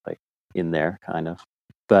 you're like in there kind of.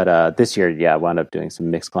 But this year, I wound up doing some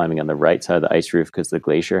mixed climbing on the right side of the ice roof, because the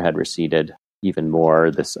glacier had receded even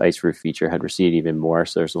more. This ice roof feature had receded even more.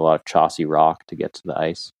 So there's a lot of chossy rock to get to the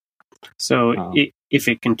ice. So if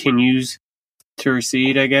it continues to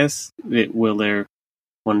recede, I guess, will there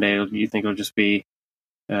one day, do you think it'll just be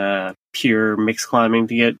pure mixed climbing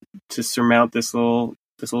to surmount this little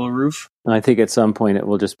roof? I think at some point it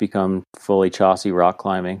will just become fully chossy rock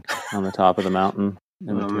climbing on the top of the mountain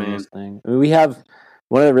in between this thing. I mean, we have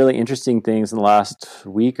one of the really interesting things in the last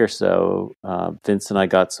week or so. Vince and I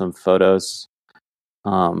got some photos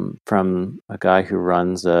from a guy who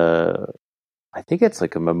runs I think it's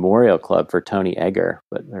like a memorial club for Tony Egger,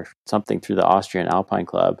 but there's something through the Austrian Alpine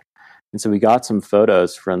Club. And so we got some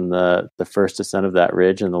photos from the first ascent of that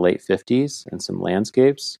ridge in the late 50s and some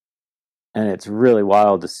landscapes. And it's really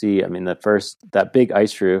wild to see. I mean, that big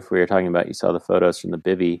ice roof we were talking about, you saw the photos from the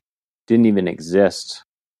bivvy, didn't even exist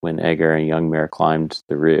when Egger and Youngmere climbed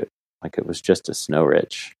the route. Like, it was just a snow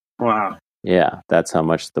ridge. Wow. Yeah, that's how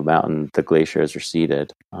much the glacier has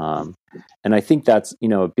receded. And I think that's,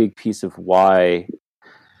 a big piece of why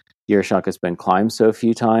Jirishanca has been climbed so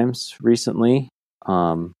few times recently,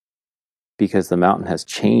 because the mountain has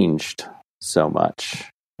changed so much.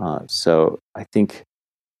 So I think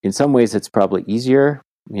in some ways it's probably easier.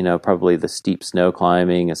 Probably the steep snow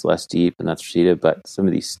climbing is less steep and that's receded, but some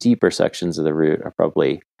of these steeper sections of the route are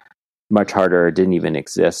probably much harder, or didn't even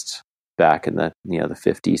exist back in the the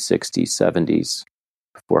 50s, 60s, 70s,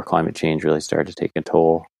 before climate change really started to take a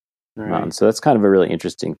toll. Right. So that's kind of a really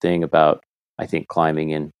interesting thing about, I think, climbing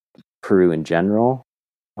in Peru in general,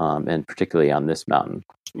 and particularly on this mountain.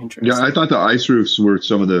 Yeah, I thought the ice roofs were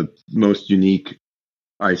some of the most unique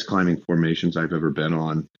ice climbing formations I've ever been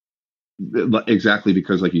on. exactly,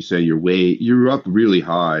 because like you say, you're up really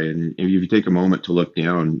high, and if you take a moment to look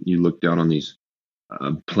down, you look down on these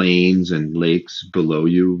plains and lakes below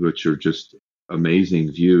you, which are just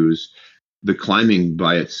amazing views. The climbing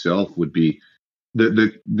by itself would be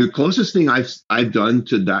the closest thing I've done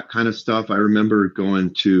to that kind of stuff. I remember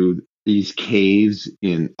going to these caves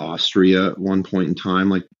in Austria at one point in time,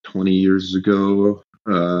 like 20 years ago,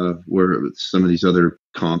 where some of these other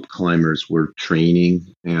comp climbers were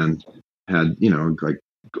training and had, like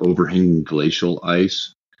overhanging glacial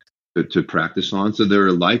ice to practice on. So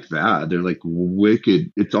they're like that. They're like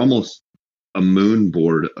wicked. It's almost a moon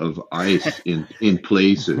board of ice in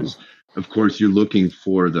places. Of course, you're looking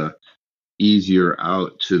for the easier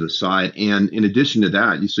out to the side. And in addition to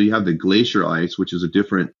that, so you have the glacier ice, which is a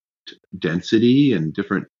different density and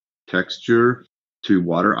different texture to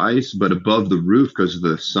water ice. But above the roof, because of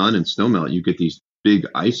the sun and snowmelt, you get these big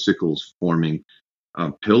icicles forming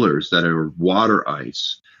pillars that are water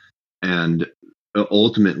ice. And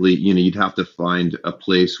ultimately, you'd have to find a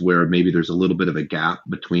place where maybe there's a little bit of a gap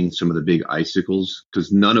between some of the big icicles,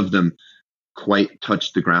 because none of them quite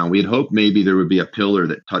touched the ground. We had hoped maybe there would be a pillar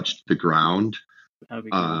that touched the ground. That'd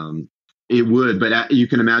be cool. It would, but you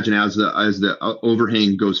can imagine as the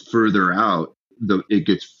overhang goes further out, it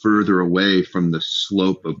gets further away from the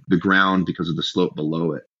slope of the ground because of the slope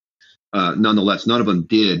below it. Nonetheless, none of them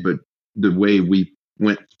did, but the way we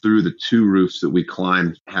went through the two roofs that we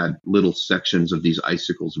climbed had little sections of these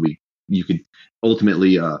icicles you could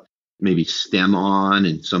ultimately maybe stem on,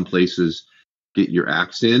 in some places get your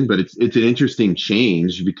axe in. But it's an interesting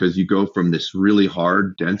change, because you go from this really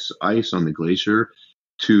hard, dense ice on the glacier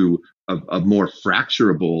to a more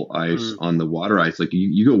fracturable ice on the water ice. Like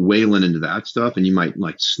you go whaling into that stuff, and you might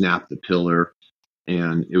like snap the pillar.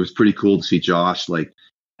 And it was pretty cool to see Josh, like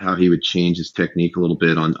how he would change his technique a little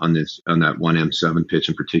bit on that one M7 pitch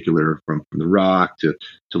in particular, from the rock to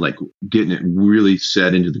like getting it really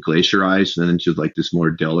set into the glacier ice, and then into like this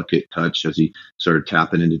more delicate touch as he started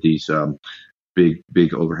tapping into these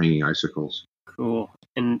big overhanging icicles. Cool.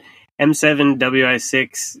 And M7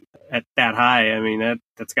 WI6 at that high, I mean,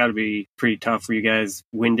 that's got to be pretty tough for you guys.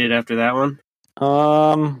 Winded after that one?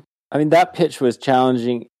 I mean, that pitch was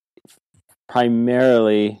challenging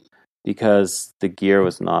primarily because the gear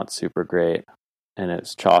was not super great, and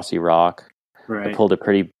it's chossy rock. Right. I pulled a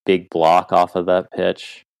pretty big block off of that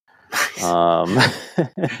pitch.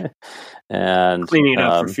 And cleaning it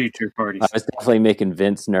up for future parties. I was definitely making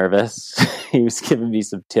Vince nervous. He was giving me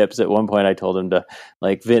some tips. At one point I told him to,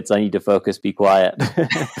 like, Vince, I need to focus, be quiet.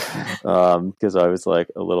 Because I was like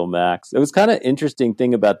a little max. It was kind of interesting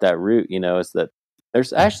thing about that route, is that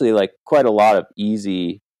there's actually like quite a lot of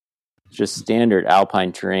easy, just standard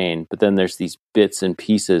alpine terrain, but then there's these bits and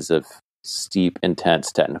pieces of steep,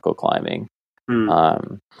 intense technical climbing.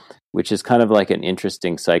 Which is kind of like an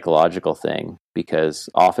interesting psychological thing, because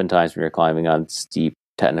oftentimes when you're climbing on steep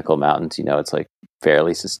technical mountains, it's like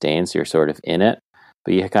fairly sustained, so you're sort of in it,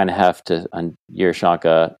 but you kind of have to, on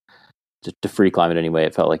Jirishanca, to free climb it anyway,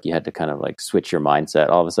 it felt like you had to kind of like switch your mindset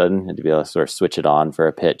all of a sudden, and to be able to sort of switch it on for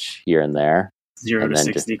a pitch here and there. 0 to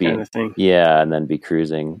 60 kind of thing. Yeah, and then be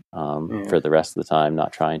cruising for the rest of the time,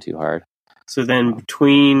 not trying too hard. So then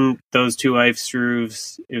between those two ice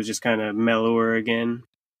roofs, it was just kind of mellower again?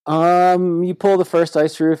 You pull the first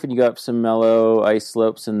ice roof and you got up some mellow ice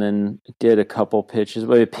slopes, and then did a couple pitches,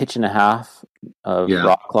 maybe a pitch and a half of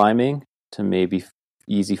rock climbing to maybe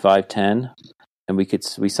easy 510. And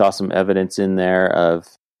we saw some evidence in there of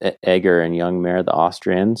Egger and Jungmeer, the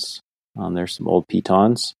Austrians. There's some old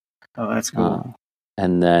pitons. Oh, that's cool.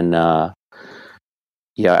 And then, out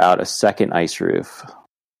a second ice roof.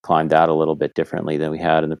 Climbed out a little bit differently than we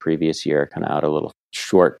had in the previous year, kind of out a little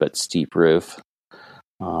short but steep roof.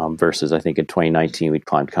 Versus I think in 2019 we'd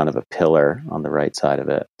climbed kind of a pillar on the right side of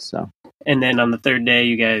it. So, and then on the third day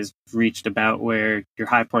you guys reached about where your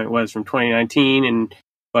high point was from 2019,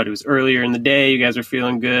 but it was earlier in the day. You guys were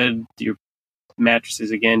feeling good. Your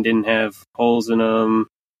mattresses again didn't have holes in them,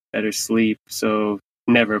 better sleep. So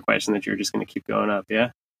never a question that you're just going to keep going up.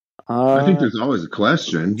 Yeah. I think there's always a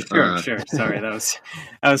question. Sure. Sorry, that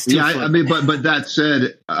was too. Yeah, I mean, but that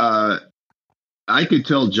said, I could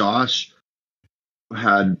tell Josh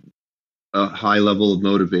had a high level of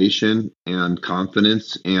motivation and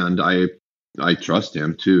confidence, and I trust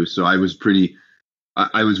him too. So I was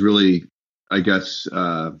really, I guess,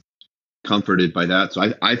 comforted by that.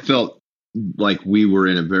 So I felt like we were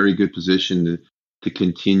in a very good position to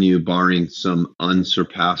continue, barring some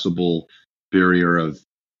unsurpassable barrier of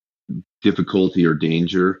difficulty or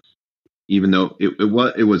danger. Even though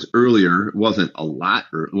it was earlier, it wasn't a lot,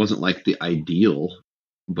 or it wasn't like the ideal,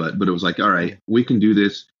 but it was like, all right, we can do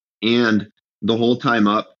this. And the whole time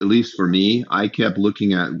up, at least for me, I kept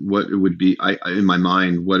looking at what it would be in my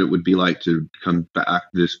mind, what it would be like to come back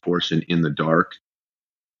this portion in the dark.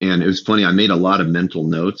 And it was funny. I made a lot of mental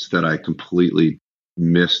notes that I completely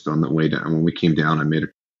missed on the way down. When we came down, I made a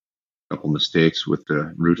couple mistakes with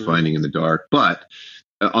the route finding in the dark. But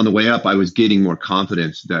on the way up, I was getting more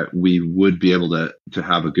confidence that we would be able to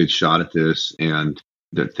have a good shot at this, and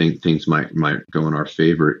that things might go in our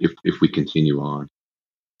favor if we continue on.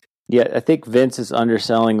 Yeah, I think Vince is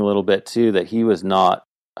underselling a little bit too, that he was not,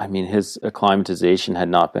 I mean, his acclimatization had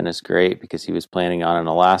not been as great because he was planning on an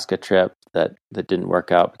Alaska trip that didn't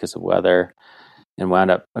work out because of weather, and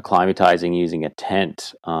wound up acclimatizing using a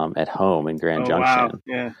tent at home in Grand Junction. Wow.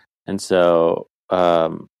 Yeah. And so,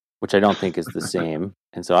 which I don't think is the same.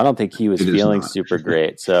 And so I don't think he was feeling super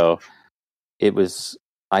great. So it was,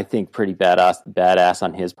 I think, pretty badass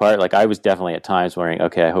on his part. Like, I was definitely at times wondering,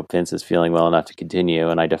 okay, I hope Vince is feeling well enough to continue.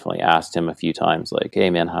 And I definitely asked him a few times, like, hey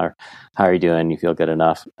man, how are you doing? You feel good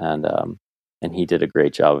enough? And he did a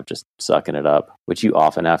great job of just sucking it up, which you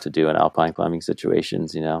often have to do in alpine climbing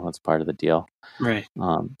situations. You know, that's part of the deal. Right.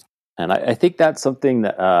 And I think that's something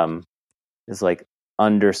that is like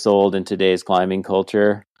undersold in today's climbing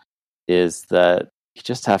culture, is that you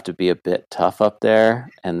just have to be a bit tough up there,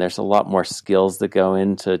 and there's a lot more skills that go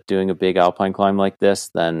into doing a big alpine climb like this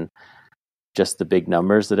than just the big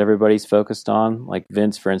numbers that everybody's focused on. Like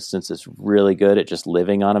Vince, for instance, is really good at just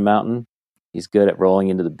living on a mountain. He's good at rolling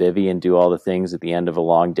into the bivvy and do all the things at the end of a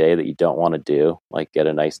long day that you don't want to do, like get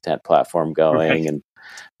a nice tent platform going and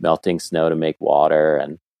melting snow to make water,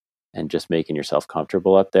 and just making yourself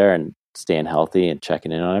comfortable up there and staying healthy and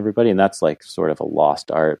checking in on everybody. And that's like sort of a lost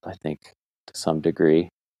art, I think, to some degree.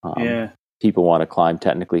 People want to climb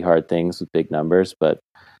technically hard things with big numbers, but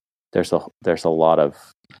there's a lot of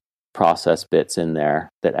process bits in there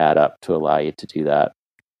that add up to allow you to do that.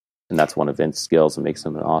 And that's one of Vince's skills that makes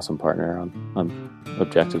him an awesome partner on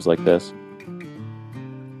objectives like this.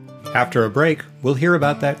 After a break, we'll hear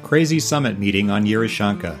about that crazy summit meeting on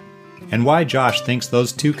Jirishanca, and why Josh thinks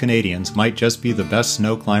those two Canadians might just be the best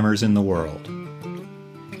snow climbers in the world.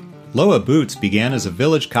 Lowa Boots began as a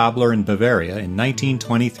village cobbler in Bavaria in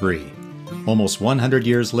 1923. Almost 100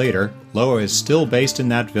 years later, Lowa is still based in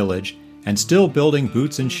that village and still building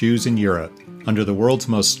boots and shoes in Europe under the world's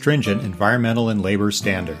most stringent environmental and labor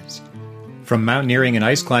standards. From mountaineering and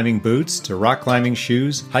ice climbing boots to rock climbing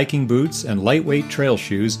shoes, hiking boots, and lightweight trail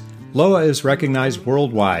shoes, Lowa is recognized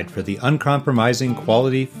worldwide for the uncompromising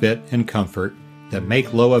quality, fit, and comfort that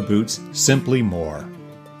make Lowa Boots simply more.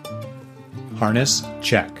 Harness?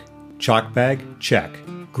 Check. Chalk bag? Check.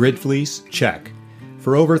 Grid fleece? Check.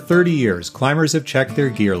 For over 30 years, climbers have checked their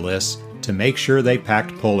gear lists to make sure they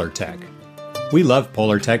packed Polartec. We love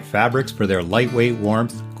Polartec fabrics for their lightweight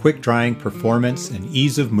warmth, quick-drying performance, and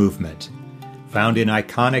ease of movement. Found in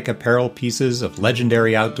iconic apparel pieces of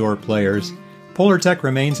legendary outdoor players, Polartec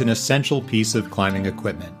remains an essential piece of climbing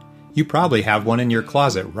equipment. You probably have one in your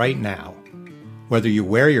closet right now. Whether you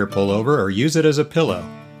wear your pullover or use it as a pillow,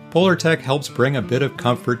 Polartec helps bring a bit of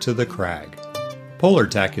comfort to the crag.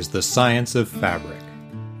 Polartec is the science of fabric.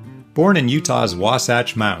 Born in Utah's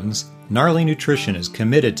Wasatch Mountains, Gnarly Nutrition is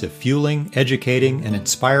committed to fueling, educating, and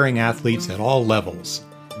inspiring athletes at all levels.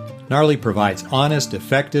 Gnarly provides honest,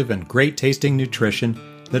 effective, and great-tasting nutrition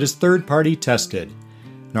that is third-party tested.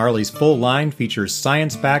 Gnarly's full line features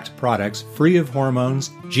science-backed products free of hormones,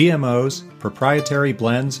 GMOs, proprietary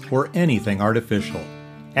blends, or anything artificial.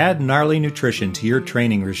 Add Gnarly Nutrition to your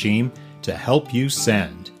training regime to help you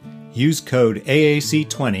send. Use code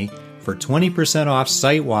AAC20 for 20% off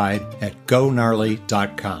site-wide at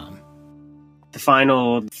GoGnarly.com. The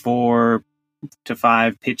final 4 to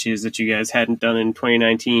 5 pitches that you guys hadn't done in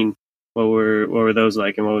 2019, what were those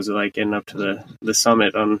like, and what was it like getting up to the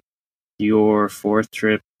summit on your 4th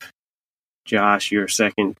trip? Josh, your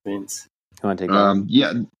 2nd, Vince. You want to take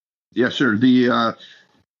that? Yeah, sure.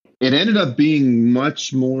 It ended up being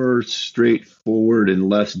much more straightforward and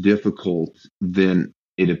less difficult than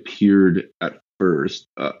it appeared at first.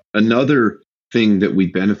 Another thing that we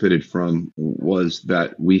benefited from was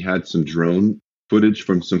that we had some drone footage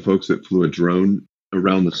from some folks that flew a drone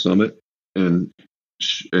around the summit and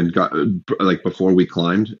got like before we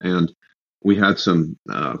climbed, and we had some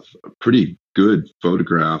pretty good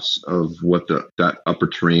photographs of what that upper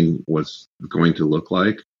terrain was going to look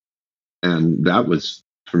like, and that was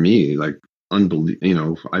for me like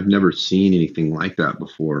unbelievable. I've never seen anything like that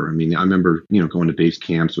before. I mean, I remember going to base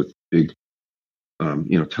camps with big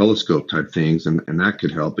telescope type things, and that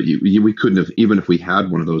could help. But we couldn't have, even if we had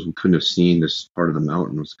one of those, we couldn't have seen this part of the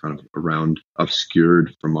mountain. It was kind of around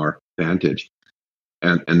obscured from our vantage.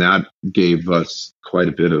 and that gave us quite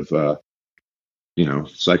a bit of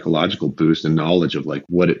psychological boost and knowledge of like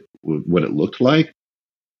what it looked like.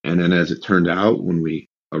 And then as it turned out, when we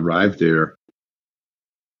arrived there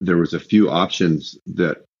was a few options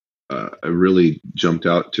that really jumped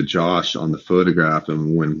out to Josh on the photograph.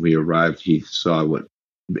 And when we arrived, he saw what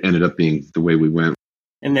ended up being the way we went.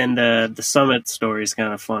 And then the summit story is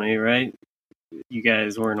kind of funny, right? You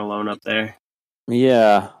guys weren't alone up there.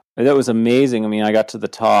 Yeah, that was amazing. I mean, I got to the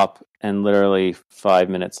top, and literally 5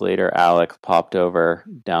 minutes later, Alec popped over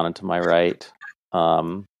down into my right.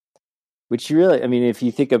 Which really, I mean, if you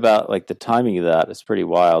think about like the timing of that, it's pretty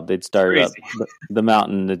wild. They'd started up the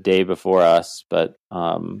mountain the day before us, but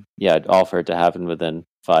all for it to happen within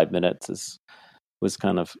 5 minutes was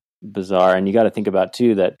kind of bizarre. And you got to think about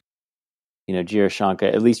too that, Jirishanca,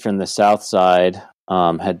 at least from the south side,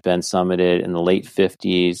 had been summited in the late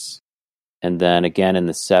 50s, and then again in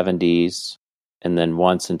the 70s, and then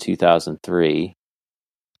once in 2003.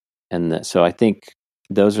 And so I think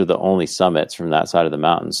those are the only summits from that side of the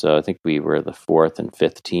mountain. So I think we were the fourth and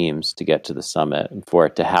fifth teams to get to the summit, and for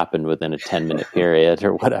it to happen within a 10-minute period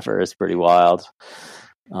or whatever is pretty wild.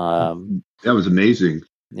 That was amazing.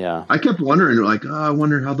 Yeah. I kept wondering, like, I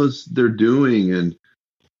wonder how they're doing, and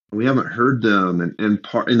we haven't heard them. And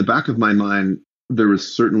part in the back of my mind, there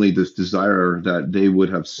was certainly this desire that they would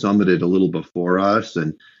have summited a little before us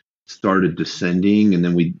and started descending, and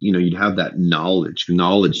then you'd have that knowledge.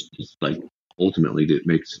 Knowledge is like ultimately it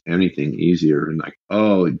makes anything easier, and like,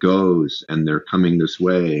 oh, it goes and they're coming this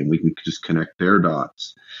way, and we can just connect their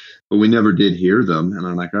dots. But we never did hear them, and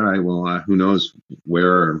I'm like, all right, well, who knows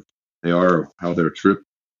where they are, how their trip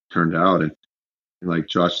turned out. And like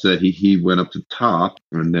Josh said, he went up to the top,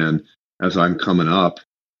 and then as I'm coming up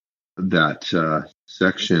that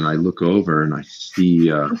section, I look over and I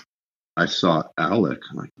saw Alec.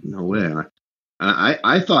 I'm like, no way. And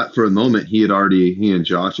I thought for a moment he and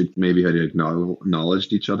Josh had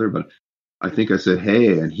acknowledged each other, but I think I said,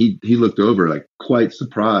 hey, and he looked over like quite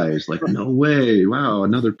surprised, like, no way, wow,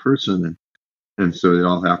 another person. And so it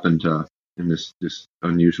all happened in this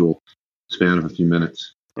unusual span of a few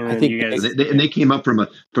minutes. I think they came up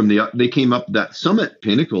they came up that summit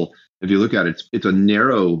pinnacle. If you look at it, it's a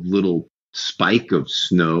narrow little spike of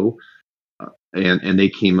snow, and they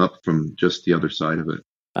came up from just the other side of it.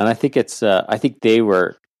 And I think I think they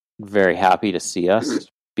were very happy to see us,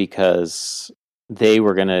 because they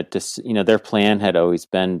were going to, their plan had always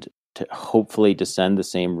been to hopefully descend the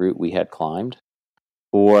same route we had climbed,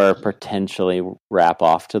 or potentially wrap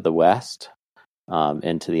off to the west,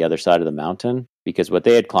 into the other side of the mountain, because what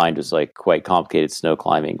they had climbed was like quite complicated snow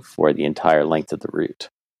climbing for the entire length of the route.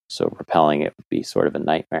 So rappelling it would be sort of a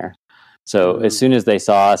nightmare. So as soon as they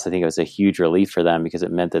saw us, I think it was a huge relief for them, because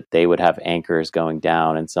it meant that they would have anchors going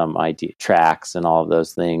down and some tracks and all of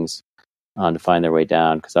those things to find their way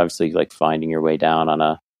down. Because obviously, like finding your way down on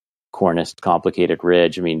a corniced, complicated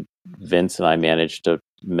ridge. I mean, Vince and I managed to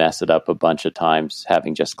mess it up a bunch of times,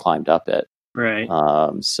 having just climbed up it. Right. It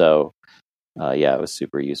was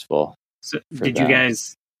super useful. So did you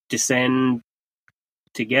guys descend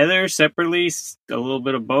together, separately, a little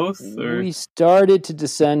bit of both? Or? We started to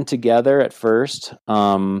descend together at first,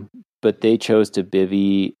 but they chose to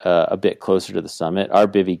bivvy a bit closer to the summit. Our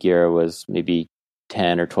bivvy gear was maybe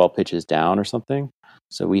 10 or 12 pitches down or something,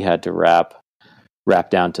 so we had to wrap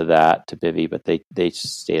down to that to bivvy, but they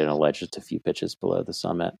stayed on a ledge just a few pitches below the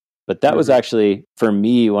summit. But that was actually, for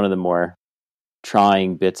me, one of the more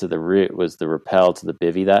trying bits of the route was the rappel to the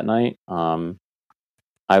bivvy that night.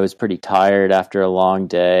 I was pretty tired after a long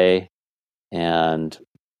day, and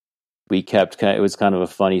it was kind of a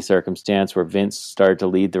funny circumstance where Vince started to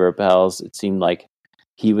lead the rappels. It seemed like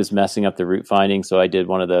he was messing up the route finding, so I did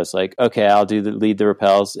one of those, like, okay, I'll lead the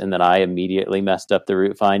rappels, and then I immediately messed up the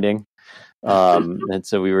route finding. And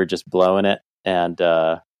so we were just blowing it, and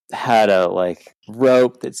had a like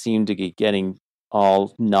rope that seemed to be getting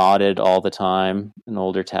all knotted all the time, an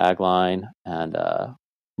older tagline, and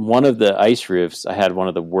one of the ice roofs, I had one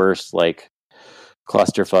of the worst like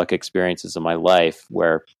clusterfuck experiences of my life,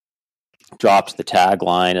 where dropped the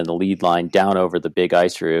tagline and the lead line down over the big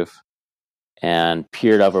ice roof, and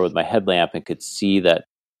peered over with my headlamp and could see that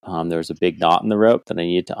there was a big knot in the rope that I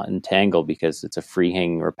needed to untangle, because it's a free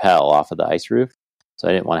hanging rappel off of the ice roof. So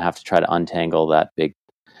I didn't want to have to try to untangle that big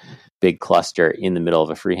cluster in the middle of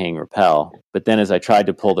a free hanging rappel. But then as I tried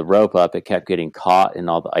to pull the rope up, it kept getting caught in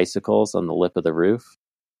all the icicles on the lip of the roof.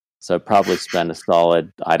 So I probably spent a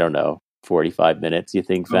solid, 45 minutes, you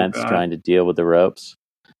think, Vince, trying to deal with the ropes.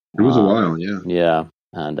 It was a while, yeah. Yeah.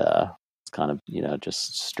 And it's kind of,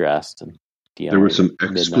 just stressed. And There were some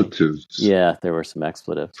expletives. Yeah, there were some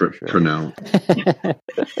expletives for sure. Pronounced.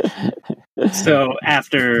 So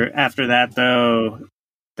after that, though,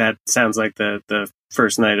 that sounds like the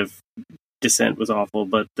first night of descent was awful,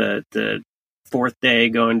 but the fourth day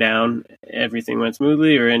going down, everything went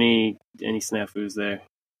smoothly, or any snafus there?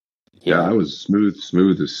 Yeah, I was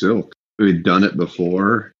smooth as silk. We'd done it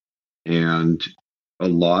before, and a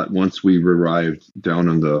lot once we arrived down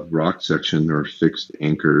on the rock section, there were fixed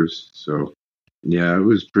anchors. So yeah, it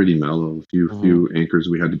was pretty mellow. A few anchors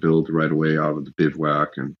we had to build right away out of the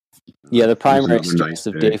bivouac, and the primary stress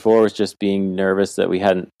of day 4 was just being nervous that we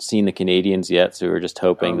hadn't seen the Canadians yet, so we were just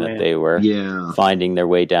hoping that they were finding their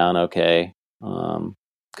way down okay.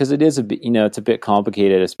 Because it is a bit, it's a bit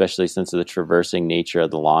complicated, especially since of the traversing nature of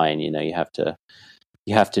the line. You have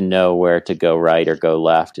to know where to go right or go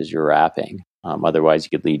left as you're wrapping. Otherwise, you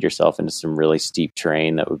could lead yourself into some really steep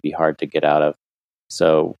terrain that would be hard to get out of.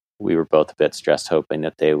 So we were both a bit stressed, hoping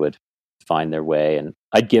that they would find their way. And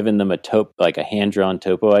I'd given them a hand-drawn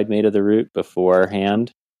topo I'd made of the route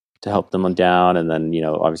beforehand to help them down. And then,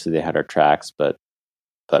 obviously they had our tracks, but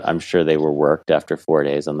I'm sure they were worked after 4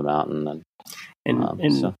 days on the mountain.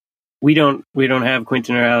 So we don't have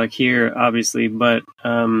Quentin or Alec here, obviously, but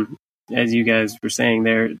as you guys were saying,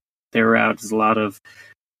 their route is a lot of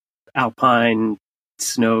alpine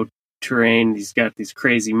snow terrain. He's got these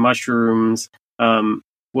crazy mushrooms.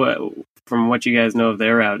 From what you guys know of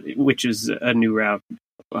their route, which is a new route,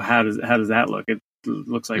 how does that look? It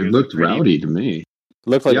looks like it looked rowdy to me.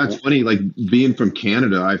 It's funny. Like being from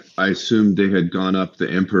Canada, I assumed they had gone up the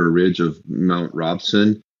Emperor Ridge of Mount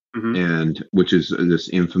Robson, and which is this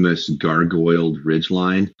infamous gargoyled ridge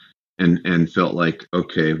line, and felt like,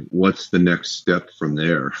 okay, what's the next step from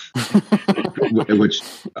there? Which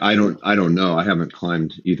I don't know. I haven't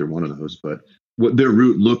climbed either one of those, but what their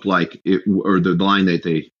route looked like, or the line that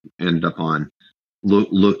they ended up on,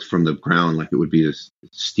 looked from the ground like it would be this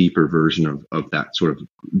steeper version of that sort of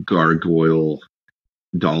gargoyle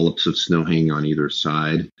dollops of snow hanging on either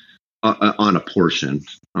side on a portion.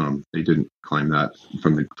 They didn't climb that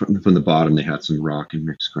from the bottom. They had some rock and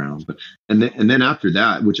mixed ground, but and then after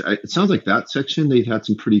that, it sounds like that section they had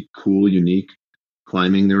some pretty cool, unique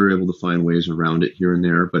climbing. They were able to find ways around it here and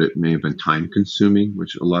there, but it may have been time consuming,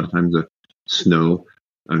 which a lot of times the snow,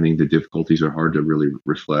 I mean, the difficulties are hard to really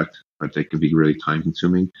reflect, but they can be really time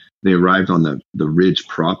consuming. They arrived on the ridge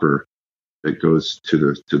proper that goes to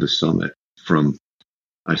the summit from,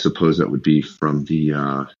 I suppose that would be from the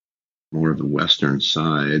more of the western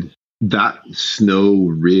side. That snow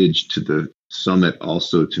ridge to the summit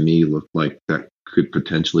also to me looked like that could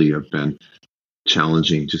potentially have been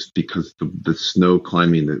challenging, just because the snow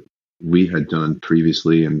climbing that we had done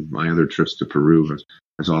previously and my other trips to Peru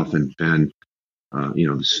has often been,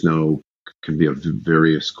 the snow can be of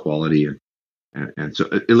various quality, and so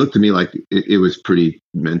it looked to me like it was pretty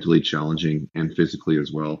mentally challenging and physically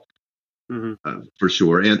as well. For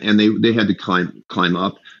sure. And they had to climb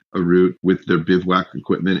up a route with their bivouac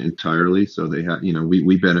equipment entirely. So they had,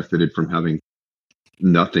 we benefited from having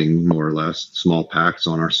nothing, more or less, small packs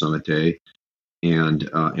on our summit day. And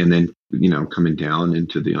then, coming down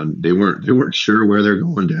into they weren't sure where they're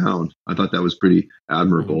going down. I thought that was pretty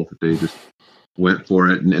admirable that they just went for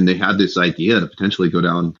it. And they had this idea to potentially go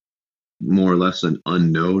down more or less an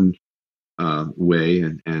unknown way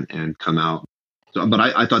and come out. So, but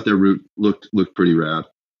I thought their route looked pretty rad.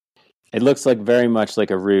 It looks like very much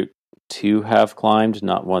like a route to have climbed,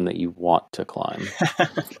 not one that you want to climb.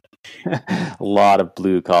 A lot of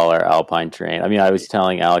blue collar alpine terrain. I mean, I was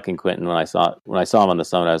telling Alec and Quentin when I saw them on the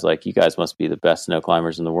summit, I was like, you guys must be the best snow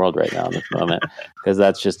climbers in the world right now in this moment, because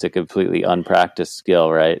that's just a completely unpracticed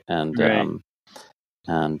skill, right? And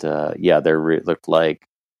their route looked like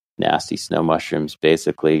nasty snow mushrooms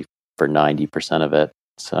basically for 90% of it.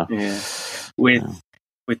 So with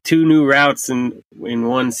two new routes in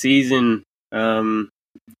one season,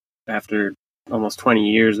 after almost 20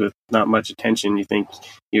 years with not much attention, you think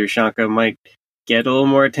Jirishanca might get a little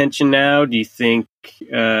more attention now? Do you think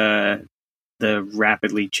the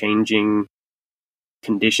rapidly changing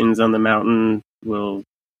conditions on the mountain will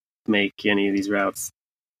make any of these routes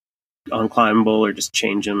unclimbable or just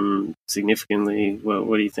change them significantly?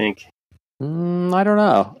 What do you think? I don't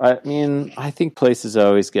know. I mean, I think places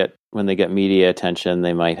always when they get media attention,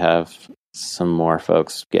 they might have some more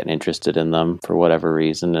folks getting interested in them for whatever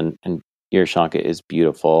reason. And Jirishanca is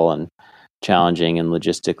beautiful and challenging and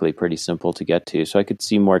logistically pretty simple to get to. So I could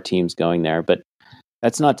see more teams going there. But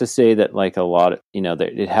that's not to say that like a lot of, that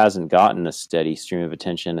it hasn't gotten a steady stream of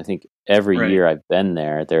attention. I think every year I've been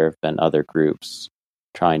there have been other groups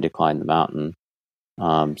trying to climb the mountain.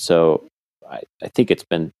 So I think it's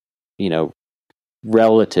been,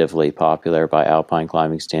 relatively popular by alpine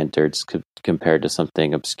climbing standards compared to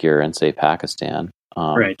something obscure in, say, Pakistan.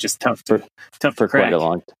 Right, just tough to for crack. For quite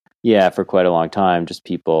a long time, just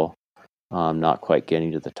people not quite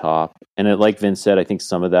getting to the top. And like Vince said, I think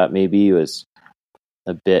some of that maybe was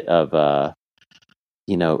a bit of a,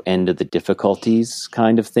 end of the difficulties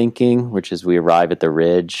kind of thinking, which is we arrive at the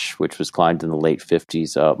ridge, which was climbed in the late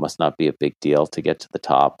 50s. Oh, it must not be a big deal to get to the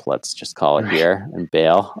top. Let's just call it here and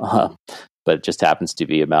bail. But it just happens to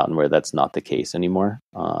be a mountain where that's not the case anymore.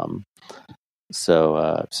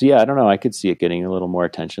 So yeah, I don't know. I could see it getting a little more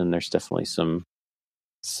attention. There's definitely some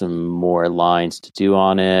more lines to do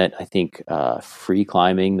on it. I think free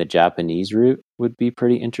climbing the Japanese route would be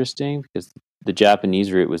pretty interesting, because the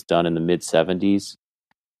Japanese route was done in the mid 70s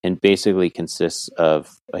and basically consists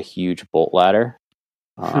of a huge bolt ladder,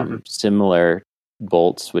 similar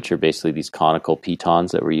bolts, which are basically these conical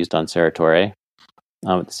pitons that were used on Serra Torre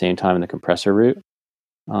at the same time in the compressor route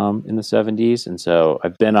in the 70s. And so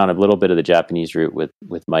I've been on a little bit of the Japanese route with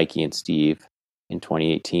Mikey and Steve in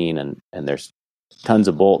 2018, and there's tons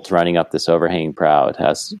of bolts running up this overhanging brow. It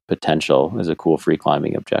has potential as a cool free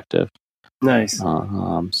climbing objective. Nice.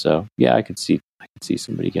 So yeah, I could see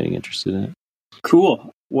somebody getting interested in it. Cool.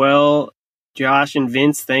 Well, Josh and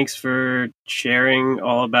Vince, thanks for sharing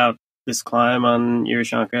all about this climb on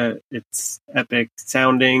Jirishanca. It's epic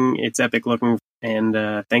sounding, it's epic looking,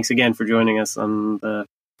 and thanks again for joining us on the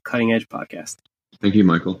Cutting Edge podcast. Thank you,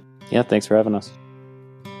 Michael. Yeah, thanks for having us.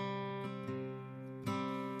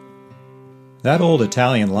 That old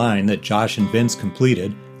Italian line that Josh and Vince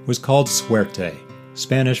completed was called Suerte,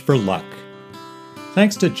 Spanish for luck.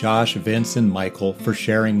 Thanks to Josh, Vince, and Michael for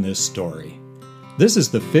sharing this story. This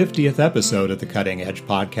is the 50th episode of the Cutting Edge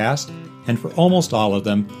podcast, and for almost all of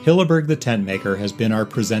them, Hilleberg the Tentmaker has been our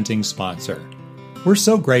presenting sponsor. We're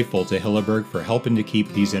so grateful to Hilleberg for helping to keep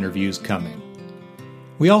these interviews coming.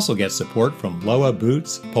 We also get support from Lowa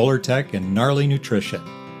Boots, Polartec, and Gnarly Nutrition.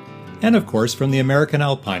 And of course from the American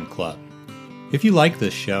Alpine Club. If you like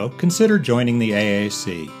this show, consider joining the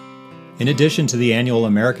AAC. In addition to the annual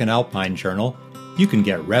American Alpine Journal, you can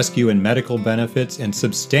get rescue and medical benefits and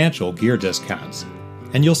substantial gear discounts.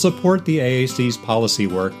 And you'll support the AAC's policy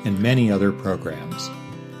work and many other programs.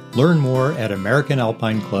 Learn more at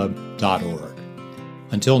AmericanAlpineClub.org.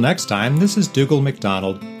 Until next time, this is Dougal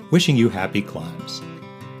McDonald wishing you happy climbs.